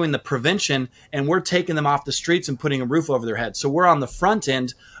 we're doing the prevention, and we're taking them off the streets and putting a roof over their head. So we're on the front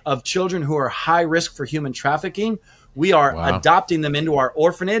end of children who are high risk for human trafficking. We are adopting them into our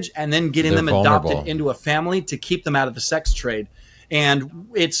orphanage and then getting them adopted into a family to keep them out of the sex trade. And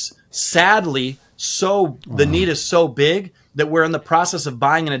it's sadly the need is so big that we're in the process of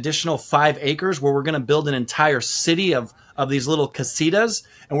buying an additional 5 acres where we're going to build an entire city of these little casitas,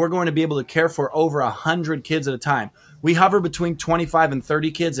 and we're going to be able to care for over 100 kids at a time. We hover between 25 and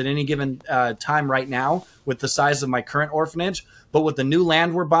 30 kids at any given time right now with the size of my current orphanage. But with the new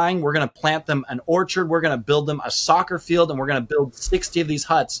land we're buying, we're going to plant them an orchard. We're going to build them a soccer field, and we're going to build 60 of these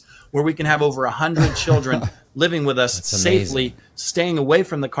huts where we can have over 100 children living with us safely, staying away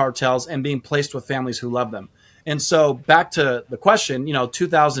from the cartels and being placed with families who love them. And so back to the question,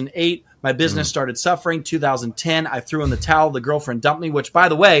 2008, my business started suffering. 2010, I threw in the towel. The girlfriend dumped me, which, by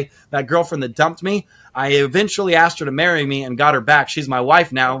the way, that girlfriend that dumped me, I eventually asked her to marry me and got her back. She's my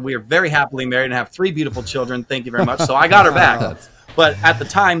wife now. We are very happily married and have 3 beautiful children. Thank you very much. So I got her back. But at the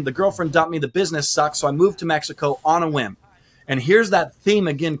time, the girlfriend dumped me. The business sucked. So I moved to Mexico on a whim. And here's that theme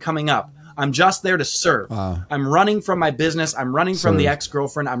again coming up. I'm just there to serve. I'm running from my business. I'm running from the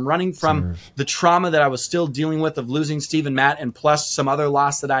ex-girlfriend. I'm running from the trauma that I was still dealing with of losing Steve and Matt, and plus some other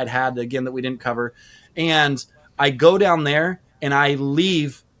loss that I'd had, again, that we didn't cover. And I go down there and I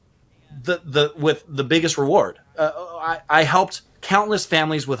leave with the biggest reward. I helped countless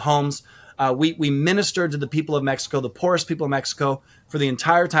families with homes. We ministered to the people of Mexico, the poorest people of Mexico, for the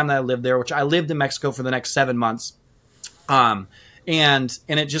entire time that I lived there, which I lived in Mexico for the next 7 months. And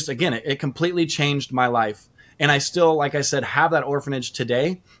it just, again, it completely changed my life. And I still, like I said, have that orphanage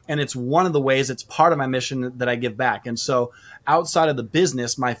today. And it's one of the ways, it's part of my mission that I give back. And so outside of the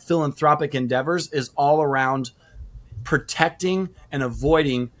business, my philanthropic endeavors is all around protecting and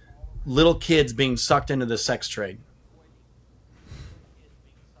avoiding little kids being sucked into the sex trade.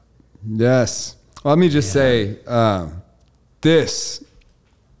 Yes. Let me just say, this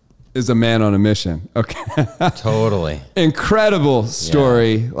is a man on a mission. Okay. Totally. Incredible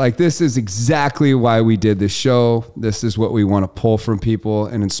story. Yeah. Like, this is exactly why we did this show. This is what we want to pull from people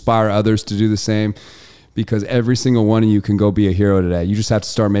and inspire others to do the same, because every single one of you can go be a hero today. You just have to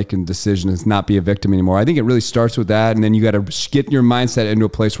start making decisions, not be a victim anymore. I think it really starts with that. And then you got to get your mindset into a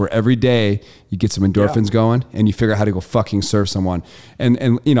place where every day you get some endorphins going and you figure out how to go fucking serve someone.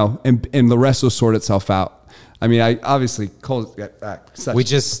 And you know, and the rest will sort itself out. I mean, Cole's got back. We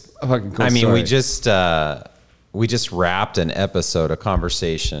just wrapped an episode, a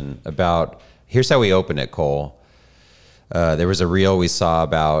conversation about, here's how we open it, Cole. There was a reel we saw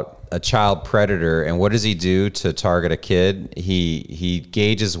about a child predator, and what does he do to target a kid? He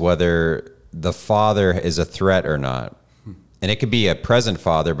gauges whether the father is a threat or not. And it could be a present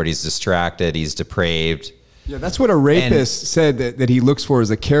father, but he's distracted, he's depraved. Yeah, that's what a rapist said that he looks for, is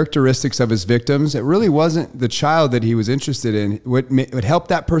the characteristics of his victims. It really wasn't the child that he was interested in. What helped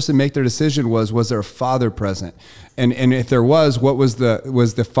that person make their decision was there a father present? And if there was, what was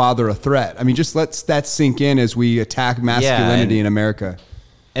the father a threat? I mean, just let that sink in as we attack masculinity in America.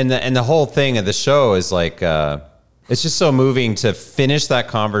 And the whole thing of the show is like, it's just so moving to finish that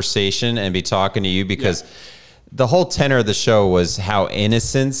conversation and be talking to you, because the whole tenor of the show was how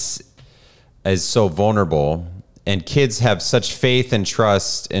innocence is so vulnerable, and kids have such faith and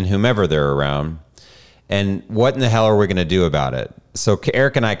trust in whomever they're around. And what in the hell are we going to do about it? So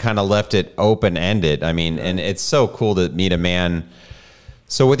Eric and I kind of left it open-ended. I mean, and it's so cool to meet a man.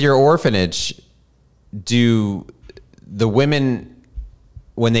 So with your orphanage, do the women,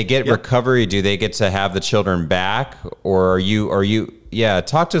 when they get recovery, do they get to have the children back, or are you? Yeah,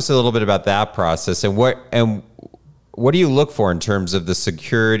 talk to us a little bit about that process, and what do you look for in terms of the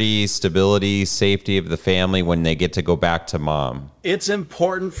security, stability, safety of the family when they get to go back to mom? It's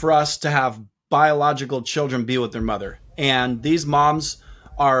important for us to have biological children be with their mother. And these moms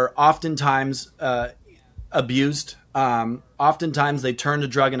are oftentimes abused. Oftentimes they turn to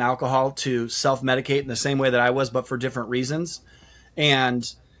drug and alcohol to self-medicate in the same way that I was, but for different reasons. And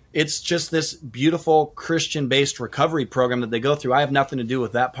it's just this beautiful Christian-based recovery program that they go through. I have nothing to do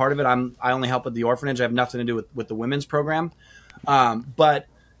with that part of it. I only help with the orphanage. I have nothing to do with the women's program. But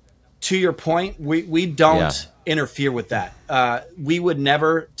to your point, we don't interfere with that. We would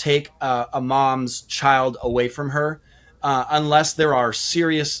never take a mom's child away from her unless there are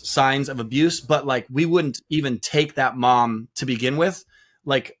serious signs of abuse. But like, we wouldn't even take that mom to begin with.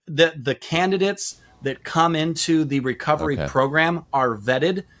 Like, the candidates that come into the recovery program are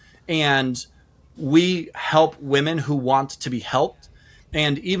vetted. And we help women who want to be helped.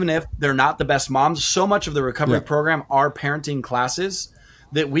 And even if they're not the best moms, so much of the recovery program are parenting classes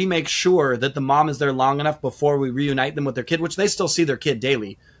that we make sure that the mom is there long enough before we reunite them with their kid, which they still see their kid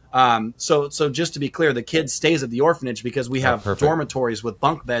daily. So just to be clear, the kid stays at the orphanage because we have dormitories with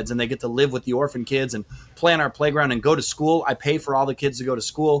bunk beds, and they get to live with the orphan kids and play on our playground and go to school. I pay for all the kids to go to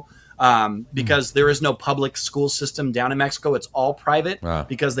school. Because there is no public school system down in Mexico. It's all private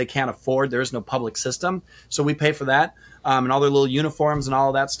because they can't afford. There is no public system. So we pay for that and all their little uniforms and all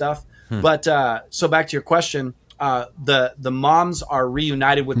of that stuff. But so back to your question, the moms are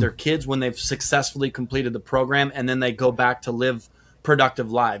reunited with their kids when they've successfully completed the program, and then they go back to live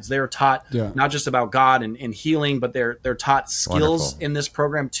productive lives. They are taught not just about God and healing, but they're taught skills in this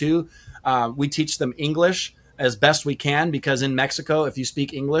program too. We teach them English as best we can, because in Mexico, if you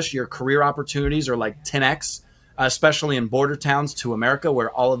speak English, your career opportunities are like 10x, especially in border towns to America, where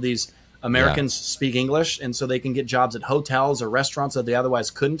all of these Americans speak English, and so they can get jobs at hotels or restaurants that they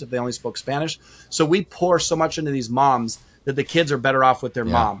otherwise couldn't if they only spoke Spanish. So we pour so much into these moms that the kids are better off with their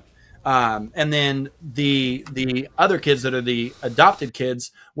mom. And then the other kids that are the adopted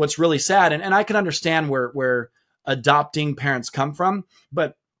kids, what's really sad, and I can understand where adopting parents come from,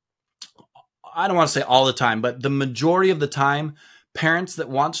 but I don't want to say all the time, but the majority of the time, parents that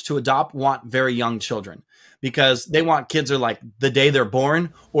want to adopt want very young children, because they want kids that are like the day they're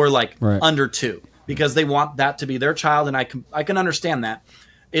born or like under 2, because they want that to be their child. And I can understand that.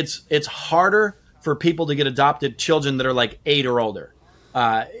 It's harder for people to get adopted children that are like 8 or older.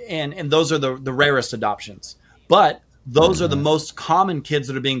 And those are the rarest adoptions. But those are the most common kids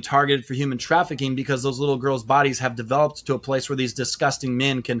that are being targeted for human trafficking, because those little girls' bodies have developed to a place where these disgusting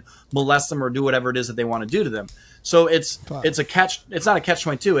men can molest them or do whatever it is that they want to do to them. So it's not a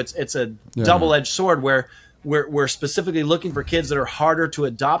catch-22. It's a double-edged sword where we're specifically looking for kids that are harder to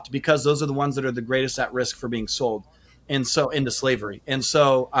adopt, because those are the ones that are the greatest at risk for being sold and so into slavery. And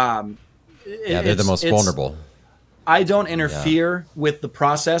so they're the most vulnerable. I don't interfere with the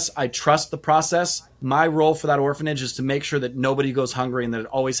process. I trust the process. My role for that orphanage is to make sure that nobody goes hungry and that it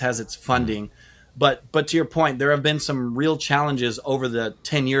always has its funding. But to your point, there have been some real challenges over the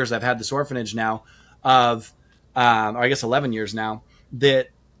 10 years I've had this orphanage now, of or I guess 11 years now, that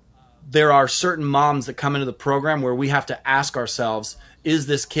there are certain moms that come into the program where we have to ask ourselves, is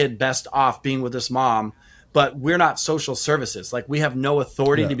this kid best off being with this mom? But we're not social services. Like, we have no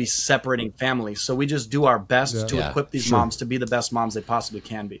authority to be separating families. So we just do our best to equip these moms to be the best moms they possibly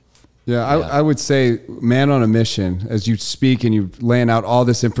can be. Yeah, I would say, man on a mission, as you speak and you laying out all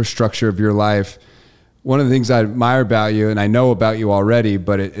this infrastructure of your life. One of the things I admire about you, and I know about you already,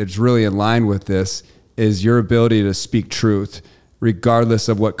 but it's really in line with this, is your ability to speak truth, regardless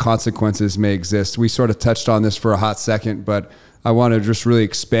of what consequences may exist. We sort of touched on this for a hot second, but I want to just really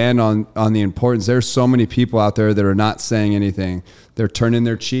expand on the importance. There's so many people out there that are not saying anything. They're turning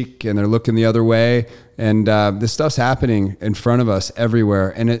their cheek and they're looking the other way. And this stuff's happening in front of us everywhere.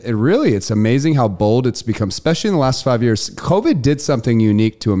 And it's amazing how bold it's become, especially in the last 5 years. COVID did something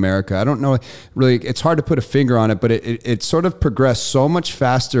unique to America. I don't know, really, it's hard to put a finger on it, but it sort of progressed so much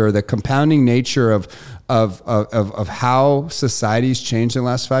faster. The compounding nature of how society's changed in the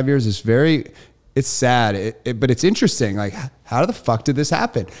last 5 years is it's sad, but it's interesting. Like, how the fuck did this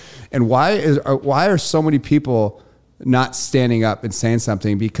happen? And why are so many people not standing up and saying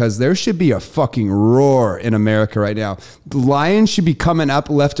something? Because there should be a fucking roar in America right now. The lions should be coming up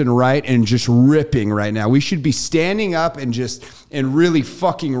left and right and just ripping right now. We should be standing up and really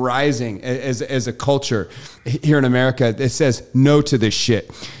fucking rising as a culture here in America that says no to this shit.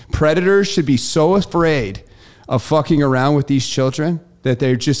 Predators should be so afraid of fucking around with these children that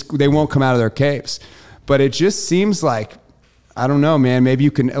they won't come out of their caves. But it just seems like, I don't know, man, maybe you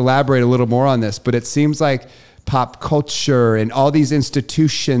can elaborate a little more on this, but it seems like pop culture and all these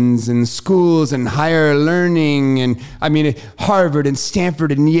institutions and schools and higher learning, and I mean, Harvard and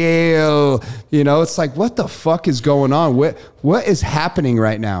Stanford and Yale, it's like, what the fuck is going on? What is happening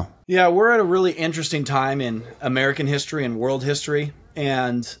right now? Yeah, we're at a really interesting time in American history and world history.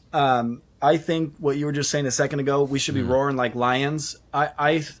 And I think what you were just saying a second ago, we should be roaring like lions.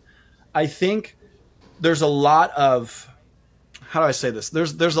 I think there's a lot of, how do I say this?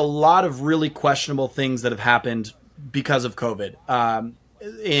 There's a lot of really questionable things that have happened because of COVID.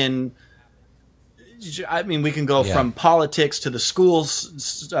 We can go from politics to the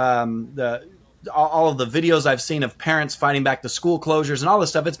schools, all of the videos I've seen of parents fighting back the school closures and all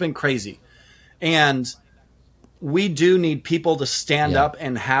this stuff. It's been crazy. And we do need people to stand up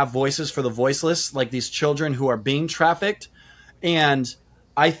and have voices for the voiceless, like these children who are being trafficked. And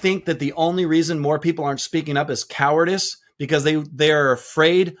I think that the only reason more people aren't speaking up is cowardice, because they are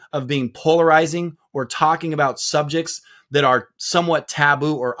afraid of being polarizing or talking about subjects that are somewhat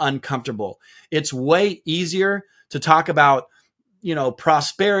taboo or uncomfortable. It's way easier to talk about,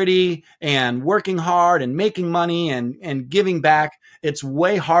 prosperity and working hard and making money and giving back. It's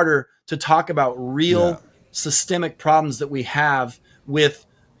way harder to talk about real systemic problems that we have with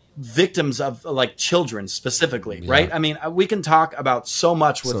victims of, like, children specifically, right? I mean, we can talk about so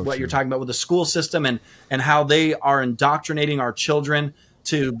much with what you're talking about with the school system and how they are indoctrinating our children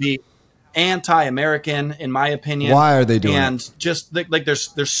to be anti-American, in my opinion. Why are they doing and it? Just like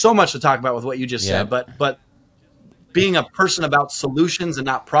there's so much to talk about with what you just said, but being a person about solutions and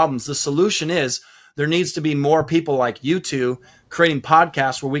not problems, the solution is there needs to be more people like you two creating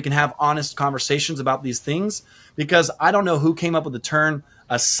podcasts where we can have honest conversations about these things, because I don't know who came up with the term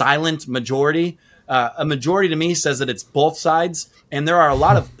a silent majority. A majority to me says that it's both sides. And there are a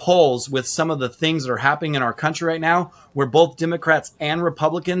lot of polls with some of the things that are happening in our country right now where both Democrats and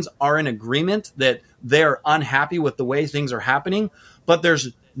Republicans are in agreement that they're unhappy with the way things are happening. But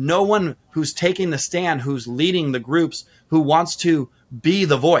there's no one who's taking the stand, who's leading the groups, who wants to be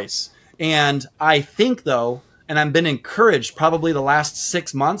the voice. And I think, though, and I've been encouraged probably the last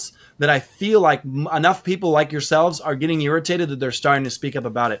 6 months, that I feel like enough people like yourselves are getting irritated that they're starting to speak up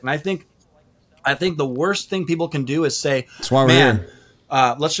about it. And I think the worst thing people can do is say, man,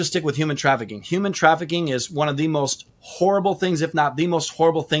 let's just stick with human trafficking. Human trafficking is one of the most horrible things, if not the most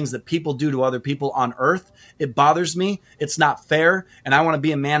horrible things that people do to other people on earth. It bothers me. It's not fair. And I want to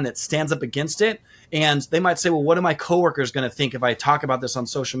be a man that stands up against it. And they might say, well, what are my coworkers going to think if I talk about this on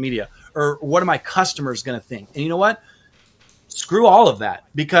social media? Or what are my customers going to think? And you know what? Screw all of that,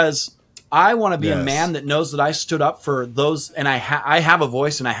 because I want to be a man that knows that I stood up for those, and I have a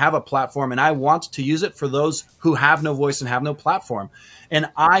voice and I have a platform, and I want to use it for those who have no voice and have no platform. And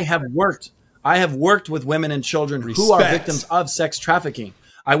I have worked with women and children who are victims of sex trafficking.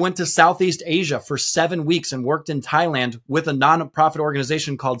 I went to Southeast Asia for 7 weeks and worked in Thailand with a nonprofit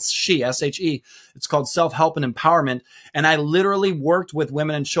organization called SHE, S-H-E. It's called Self-Help and Empowerment. And I literally worked with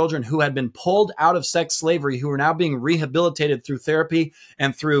women and children who had been pulled out of sex slavery, who are now being rehabilitated through therapy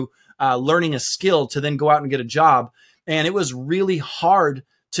and through learning a skill to then go out and get a job. And it was really hard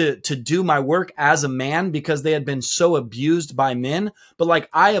to do my work as a man because they had been so abused by men. But like,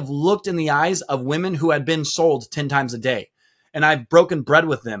 I have looked in the eyes of women who had been sold 10 times a day, and I've broken bread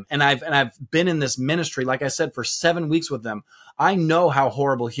with them. And I've been in this ministry, like I said, for 7 weeks with them. I know how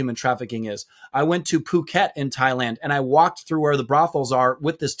horrible human trafficking is. I went to Phuket in Thailand, and I walked through where the brothels are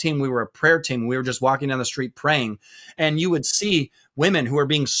with this team. We were a prayer team. We were just walking down the street praying, and you would see women who are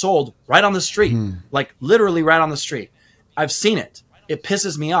being sold right on the street, like literally right on the street. I've seen it. It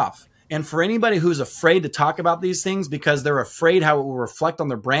pisses me off. And for anybody who's afraid to talk about these things because they're afraid how it will reflect on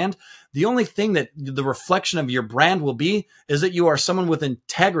their brand, the only thing that the reflection of your brand will be is that you are someone with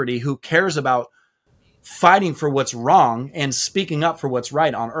integrity who cares about fighting for what's wrong and speaking up for what's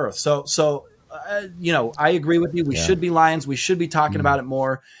right on earth. So you know, I agree with you. We should be lions. We should be talking about it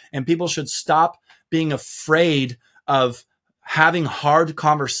more, and people should stop being afraid of having hard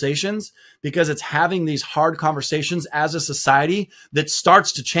conversations, because it's having these hard conversations as a society that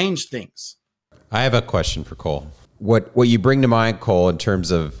starts to change things. I have a question for Cole. What you bring to mind, Cole, in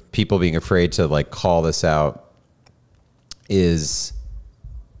terms of people being afraid to like call this out, is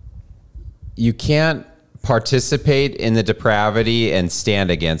you can't participate in the depravity and stand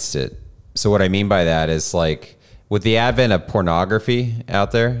against it. So what I mean by that is, like, with the advent of pornography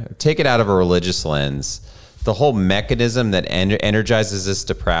out there, take it out of a religious lens. The whole mechanism that energizes this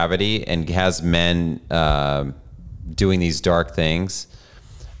depravity and has men doing these dark things.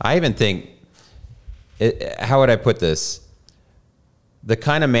 I even think, how would I put this? The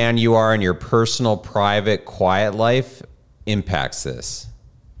kind of man you are in your personal, private, quiet life impacts this.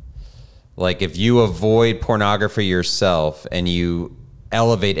 Like, if you avoid pornography yourself and you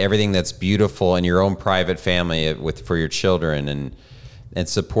elevate everything that's beautiful in your own private family for your children and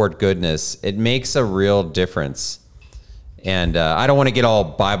support goodness, it makes a real difference. And I don't want to get all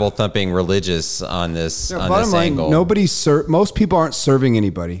Bible thumping religious on this angle. Most people aren't serving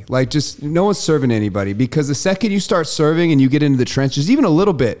anybody. Like, just no one's serving anybody, because the second you start serving and you get into the trenches, even a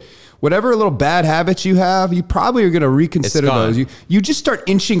little bit, whatever little bad habits you have, you probably are going to reconsider those. You just start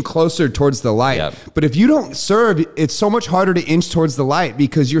inching closer towards the light. Yep. But if you don't serve, it's so much harder to inch towards the light,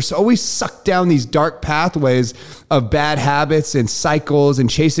 because you're always sucked down these dark pathways of bad habits and cycles and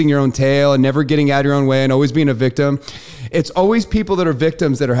chasing your own tail and never getting out of your own way and always being a victim. It's always people that are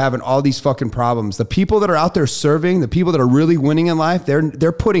victims that are having all these fucking problems. The people that are out there serving, the people that are really winning in life,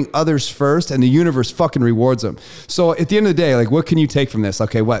 they're putting others first, and the universe fucking rewards them. So at the end of the day, like, what can you take from this?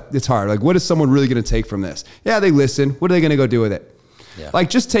 Okay, what? It's hard. Like, what is someone really going to take from this? Yeah, they listen. What are they going to go do with it? Yeah. Like,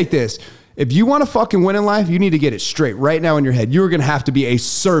 just take this. If you want to fucking win in life, you need to get it straight right now in your head. You're going to have to be a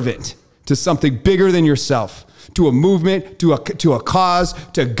servant to something bigger than yourself, to a movement, to a cause,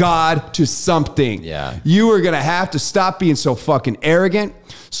 to God, to something. Yeah. You are going to have to stop being so fucking arrogant,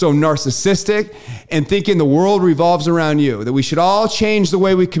 so narcissistic, and thinking the world revolves around you, that we should all change the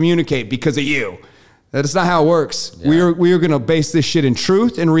way we communicate because of you. That's not how it works. Yeah. We are going to base this shit in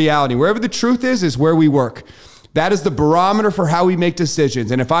truth and reality. Wherever the truth is where we work. That is the barometer for how we make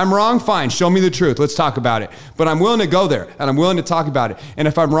decisions. And if I'm wrong, fine, show me the truth. Let's talk about it. But I'm willing to go there, and I'm willing to talk about it. And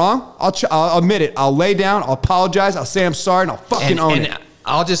if I'm wrong, I'll admit it. I'll lay down, I'll apologize, I'll say I'm sorry, and I'll fucking own it.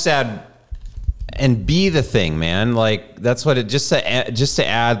 I'll just add, and be the thing, man. Like, that's what it, just to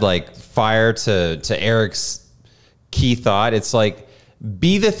add like fire to Eric's key thought. It's like,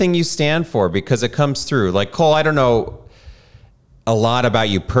 be the thing you stand for, because it comes through. Like, Cole, I don't know a lot about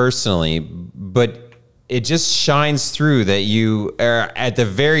you personally, but it just shines through that you are, at the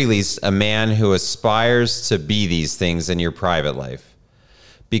very least, a man who aspires to be these things in your private life.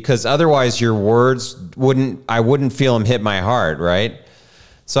 Because otherwise your words I wouldn't feel them hit my heart, right?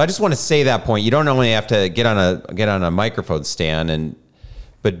 So I just want to say that point. You don't only have to get on a microphone stand,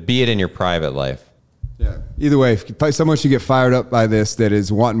 but be it in your private life. Yeah. Either way, if someone should get fired up by this that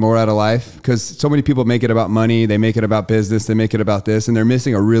is wanting more out of life, because so many people make it about money, they make it about business, they make it about this, and they're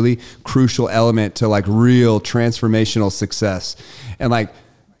missing a really crucial element to like real transformational success. And like,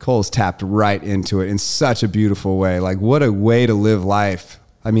 Cole's tapped right into it in such a beautiful way. Like, what a way to live life.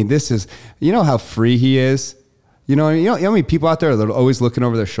 I mean, this is, you know how free he is? You know how many people out there that are always looking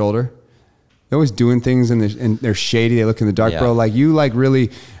over their shoulder? They're always doing things and they're shady, they look in the dark, bro. Like, you like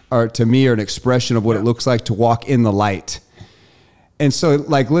really are, to me, are an expression of what it looks like to walk in the light. And so,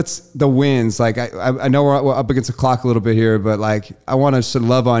 like, the wins, like, I know we're up against the clock a little bit here, but like, I want to sort of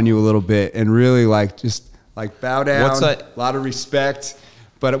love on you a little bit and really like, just like bow down, a lot of respect.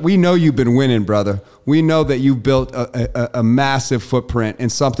 But we know you've been winning, brother. We know that you've built a massive footprint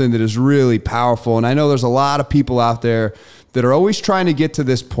and something that is really powerful. And I know there's a lot of people out there that are always trying to get to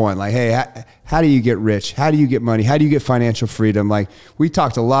this point. Like, hey, how do you get rich? How do you get money? How do you get financial freedom? Like, we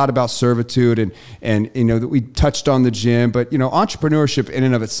talked a lot about servitude and you know, that we touched on the gym, but you know, entrepreneurship in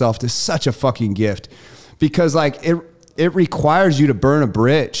and of itself is such a fucking gift, because like it requires you to burn a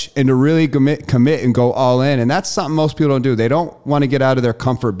bridge and to really commit and go all in. And that's something most people don't do. They don't want to get out of their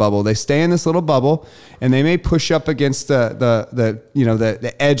comfort bubble. They stay in this little bubble, and they may push up against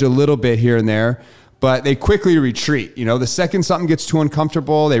the edge a little bit here and there, but they quickly retreat. You know, the second something gets too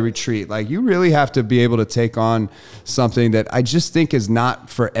uncomfortable, they retreat. Like, you really have to be able to take on something that I just think is not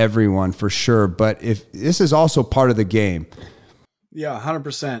for everyone, for sure. But if this is also part of the game. Yeah,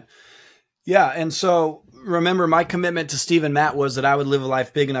 100%. Yeah. And so remember, my commitment to Steve and Matt was that I would live a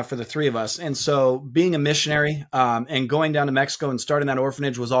life big enough for the three of us. And so being a missionary and going down to Mexico and starting that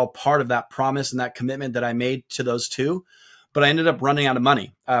orphanage was all part of that promise and that commitment that I made to those two. But I ended up running out of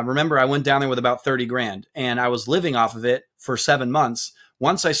money. Remember, I went down there with about 30 grand and I was living off of it for 7 months.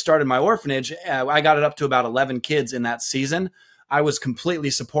 Once I started my orphanage, I got it up to about 11 kids in that season. I was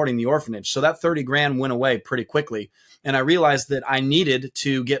completely supporting the orphanage. So that 30 grand went away pretty quickly. And I realized that I needed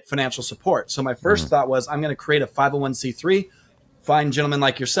to get financial support. So my first thought was, I'm going to create a 501c3, find gentlemen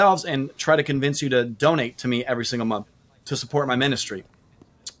like yourselves, and try to convince you to donate to me every single month to support my ministry.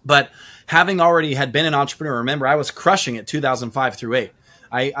 But having already had been an entrepreneur, remember, I was crushing it 2005 through 8.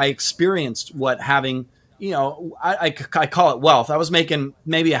 I experienced what having, you know, I call it wealth. I was making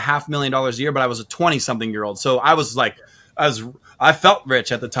maybe $500,000 a year, but I was a 20-something-year-old. So I was like, I felt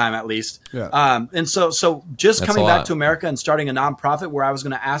rich at the time, at least. Yeah. And so just coming back to America and starting a nonprofit where I was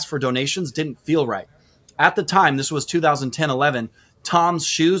going to ask for donations didn't feel right. At the time, this was 2010-11, Tom's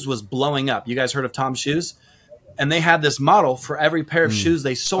Shoes was blowing up. You guys heard of Tom's Shoes? And they had this model for every pair of shoes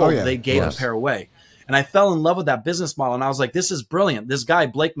they sold, they gave a pair away. And I fell in love with that business model. And I was like, this is brilliant. This guy,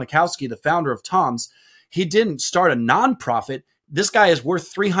 Blake Mikowski, the founder of Tom's, he didn't start a nonprofit. This guy is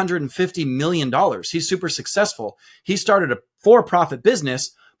worth $350 million. He's super successful. He started a for-profit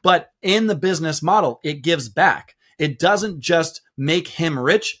business, but in the business model, it gives back. It doesn't just make him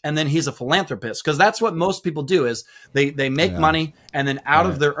rich and then he's a philanthropist, because that's what most people do is they make money and then out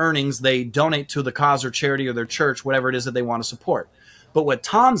of their earnings, they donate to the cause or charity or their church, whatever it is that they want to support. But what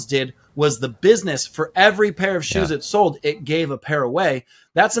Tom's did was the business, for every pair of shoes it sold, it gave a pair away.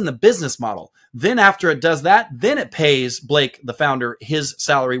 That's in the business model. Then after it does that, then it pays Blake, the founder, his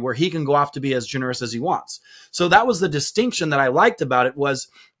salary where he can go off to be as generous as he wants. So that was the distinction that I liked about it, was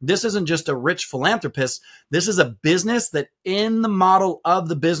this isn't just a rich philanthropist. This is a business that in the model of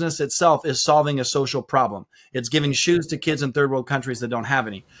the business itself is solving a social problem. It's giving shoes to kids in third world countries that don't have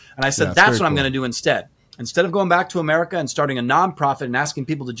any. And I said, that's what I'm going to do instead. Instead of going back to America and starting a nonprofit and asking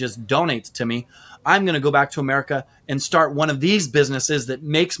people to just donate to me, I'm going to go back to America and start one of these businesses that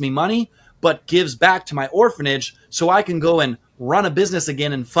makes me money, but gives back to my orphanage so I can go and run a business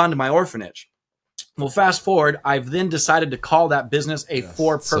again and fund my orphanage. Well, fast forward, I've then decided to call that business a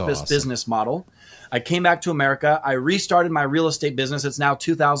for-purpose business model. I came back to America. I restarted my real estate business. It's now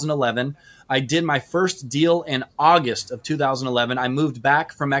 2011. I did my first deal in August of 2011. I moved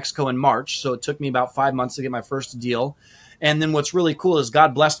back from Mexico in March, so it took me about 5 months to get my first deal. And then what's really cool is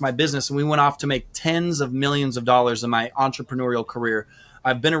God blessed my business, and we went off to make tens of millions of dollars in my entrepreneurial career.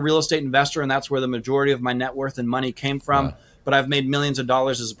 I've been a real estate investor, and that's where the majority of my net worth and money came from. But I've made millions of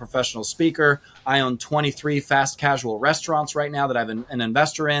dollars as a professional speaker. I own 23 fast casual restaurants right now that I'm an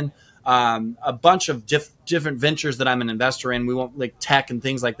investor in. A bunch of different ventures that I'm an investor in. We won't, like tech and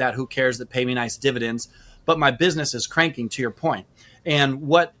things like that. Who cares, that pay me nice dividends? But my business is cranking, to your point. And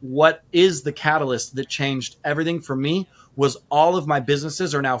what is the catalyst that changed everything for me was all of my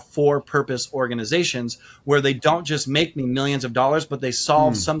businesses are now for-purpose organizations where they don't just make me millions of dollars, but they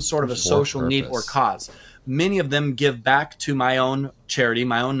solve some sort of a social need or cause. Many of them give back to my own charity,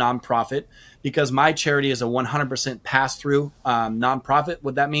 my own nonprofit, because my charity is a 100% pass-through nonprofit.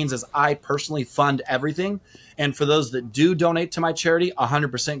 What that means is I personally fund everything. And for those that do donate to my charity,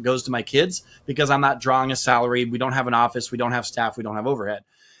 100% goes to my kids because I'm not drawing a salary. We don't have an office. We don't have staff. We don't have overhead.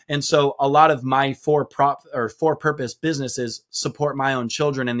 And so a lot of my for-purpose businesses support my own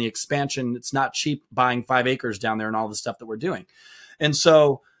children and the expansion. It's not cheap buying 5 acres down there and all the stuff that we're doing. And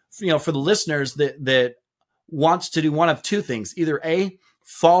so, you know, for the listeners that wants to do one of two things, either A,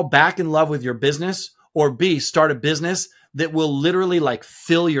 fall back in love with your business, or B, start a business that will literally like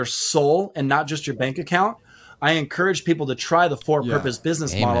fill your soul and not just your bank account. I encourage people to try the for-purpose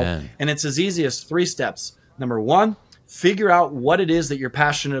business model. And it's as easy as 3 steps. Number 1, figure out what it is that you're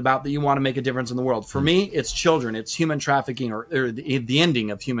passionate about that you want to make a difference in the world. For me, it's children, it's human trafficking, or the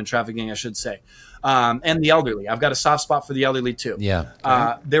ending of human trafficking, I should say. And the elderly. I've got a soft spot for the elderly too.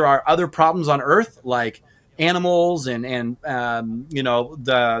 There are other problems on earth, like animals and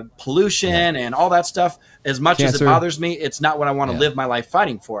the pollution and all that stuff. As much as it bothers me, it's not what I want to live my life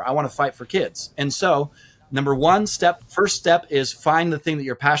fighting for. I want to fight for kids. And so first step is find the thing that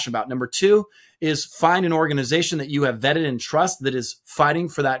you're passionate about. Number 2 is find an organization that you have vetted and trust that is fighting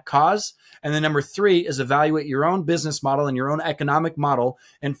for that cause. And then number 3 is evaluate your own business model and your own economic model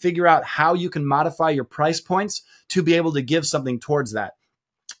and figure out how you can modify your price points to be able to give something towards that.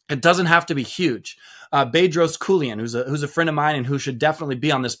 It doesn't have to be huge. Bedros Keuilian, who's a friend of mine and who should definitely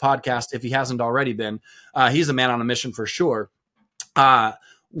be on this podcast if he hasn't already been. He's a man on a mission for sure.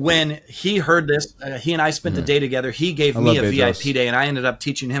 When he heard this, he and I spent a day together. He gave me a Bedros VIP day, and I ended up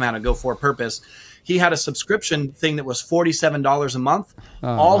teaching him how to go for purpose. He had a subscription thing that was $47 a month.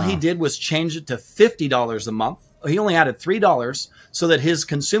 All he did was change it to $50 a month. He only added $3 so that his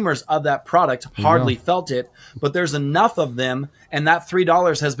consumers of that product hardly felt it. But there's enough of them, and that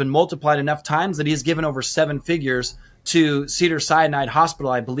 $3 has been multiplied enough times that he's given over 7 figures to Cedars-Sinai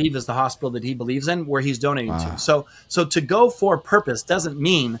Hospital, I believe is the hospital that he believes in, where he's donating to. So to go for purpose doesn't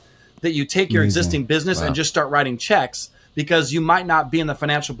mean that you take your existing business and just start writing checks, because you might not be in the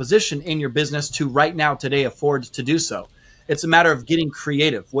financial position in your business to right now today afford to do so. It's a matter of getting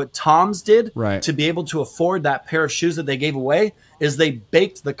creative. What Tom's did to be able to afford that pair of shoes that they gave away is they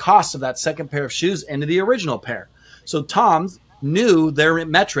baked the cost of that second pair of shoes into the original pair. So Tom's knew their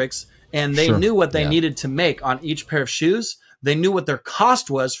metrics, and they knew what they needed to make on each pair of shoes. They knew what their cost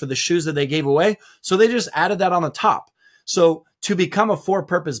was for the shoes that they gave away. So they just added that on the top. So to become a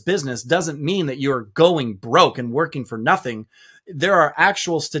for-purpose business doesn't mean that you're going broke and working for nothing. There are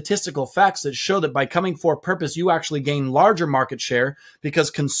actual statistical facts that show that by coming for purpose, you actually gain larger market share because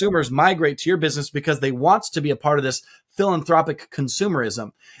consumers migrate to your business because they want to be a part of this philanthropic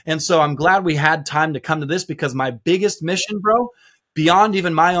consumerism. And so I'm glad we had time to come to this, because my biggest mission, bro, beyond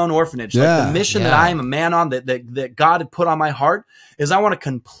even my own orphanage, like the mission that I am a man on, that God had put on my heart, is I want to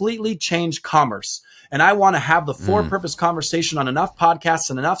completely change commerce. And I want to have the for-purpose conversation on enough podcasts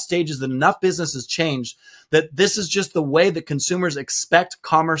and enough stages that enough businesses change that this is just the way that consumers expect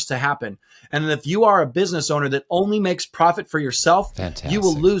commerce to happen. And if you are a business owner that only makes profit for yourself, you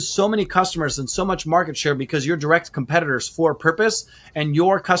will lose so many customers and so much market share because your direct competitors for purpose and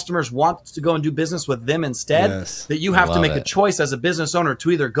your customers want to go and do business with them instead, that you have to make a choice as a business owner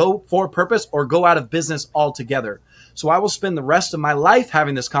to either go for purpose or go out of business altogether. So I will spend the rest of my life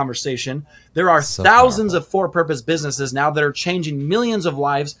having this conversation. There are thousands of for-purpose businesses now that are changing millions of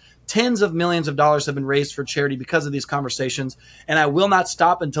lives. Tens of millions of dollars have been raised for charity because of these conversations. And I will not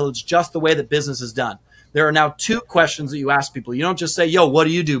stop until it's just the way that business is done. There are now 2 questions that you ask people. You don't just say, yo, what do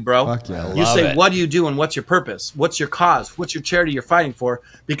you do, bro? You say, what do you do and what's your purpose? What's your cause? What's your charity you're fighting for?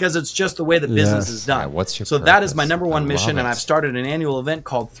 Because it's just the way that business is done. What's your so purpose? That is my number 1 mission. And I've started an annual event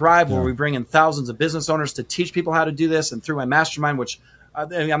called Thrive, where we bring in thousands of business owners to teach people how to do this. And through my mastermind, which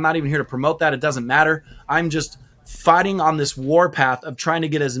I'm not even here to promote that. It doesn't matter. I'm just fighting on this war path of trying to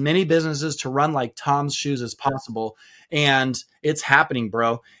get as many businesses to run like Tom's Shoes as possible. And it's happening,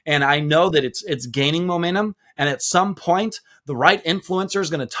 bro. And I know that it's gaining momentum. And at some point, the right influencer is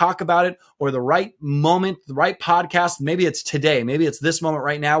going to talk about it, or the right moment, the right podcast. Maybe it's today. Maybe it's this moment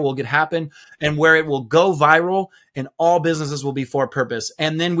right now will get happen, and where it will go viral and all businesses will be for purpose.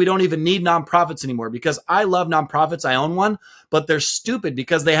 And then we don't even need nonprofits anymore, because I love nonprofits. I own one, but they're stupid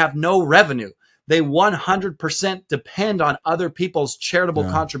because they have no revenue. They 100% depend on other people's charitable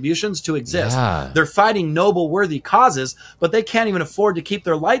contributions to exist. They're fighting noble, worthy causes, but they can't even afford to keep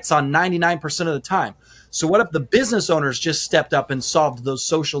their lights on 99% of the time. So what if the business owners just stepped up and solved those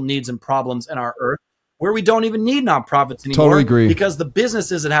social needs and problems in our earth, where we don't even need nonprofits anymore? Totally agree. Because the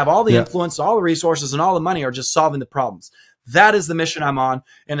businesses that have all the influence, all the resources, and all the money are just solving the problems. That is the mission I'm on.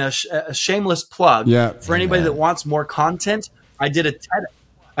 And a shameless plug for anybody that wants more content. I did a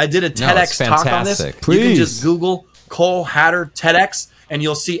TEDx talk on this. Please. You can just Google Cole Hatter TEDx, and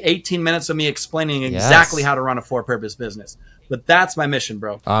you'll see 18 minutes of me explaining exactly how to run a for-purpose business. But that's my mission,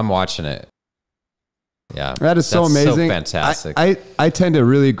 bro. I'm watching it. Yeah, that is so amazing. So fantastic. I tend to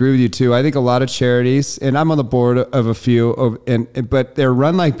really agree with you too. I think a lot of charities, and I'm on the board of a few, but they're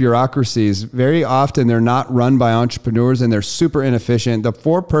run like bureaucracies. Very often they're not run by entrepreneurs, and they're super inefficient. The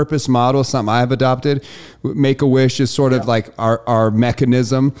for-purpose model is something I've adopted. Make-A-Wish is sort of like our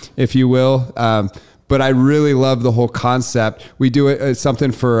mechanism, if you will. But I really love the whole concept. We do it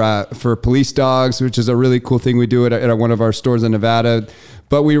something for police dogs, which is a really cool thing. We do it at one of our stores in Nevada.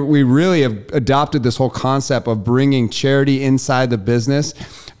 But we really have adopted this whole concept of bringing charity inside the business.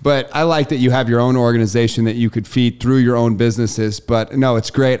 But I like that you have your own organization that you could feed through your own businesses. But no, it's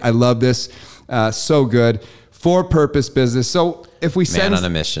great. I love this. So good. For purpose business. So if we Man on a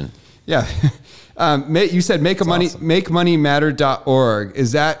mission. Yeah. You said awesome. makemoneymatter.org.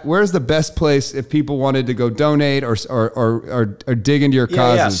 Is that, where's the best place if people wanted to go donate or dig into your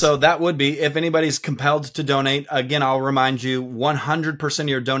causes? Yeah, so that would be, if anybody's compelled to donate, again, I'll remind you, 100% of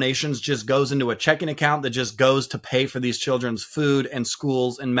your donations just goes into a checking account that just goes to pay for these children's food and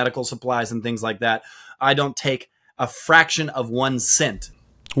schools and medical supplies and things like that. I don't take a fraction of 1 cent.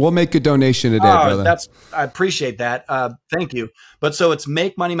 We'll make a donation today, brother. I appreciate that. Thank you. But so it's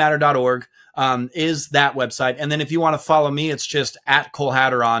makemoneymatter.org is that website. And then if you want to follow me, it's just at Cole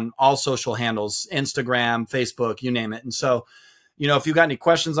Hatter on all social handles, Instagram, Facebook, you name it. And so, you know, if you've got any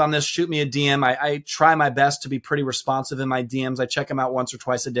questions on this, shoot me a DM. I try my best to be pretty responsive in my DMs. I check them out once or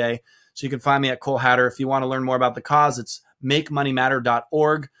twice a day. So you can find me at Cole Hatter. If you want to learn more about the cause, it's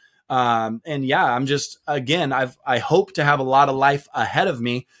makemoneymatter.org. And yeah, I'm just, again, I hope to have a lot of life ahead of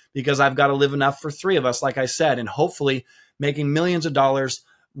me because I've got to live enough for 3 of us, like I said, and hopefully making millions of dollars,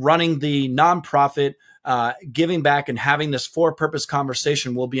 running the nonprofit, giving back and having this for-purpose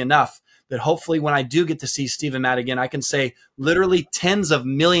conversation will be enough that hopefully when I do get to see Steve and Matt again, I can say literally tens of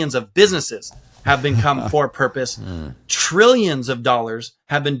millions of businesses have become for purpose. Trillions of dollars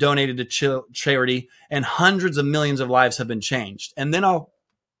have been donated to charity and hundreds of millions of lives have been changed. And then I'll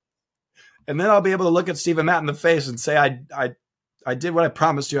be able to look at Steve and Matt in the face and say, I did what I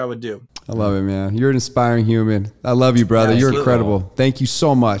promised you I would do. I love it, man. You're an inspiring human. I love you, brother. Yeah, You're incredible. Thank you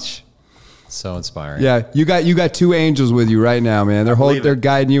so much. So inspiring. Yeah, you got 2 angels with you right now, man. They're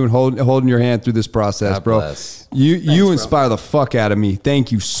guiding you and holding your hand through this process, God bro. Bless. You inspire the fuck out of me.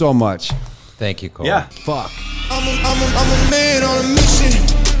 Thank you so much. Thank you, Cole. Yeah. Fuck. I'm a man on a mission.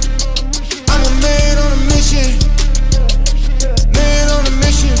 I'm a man on a mission.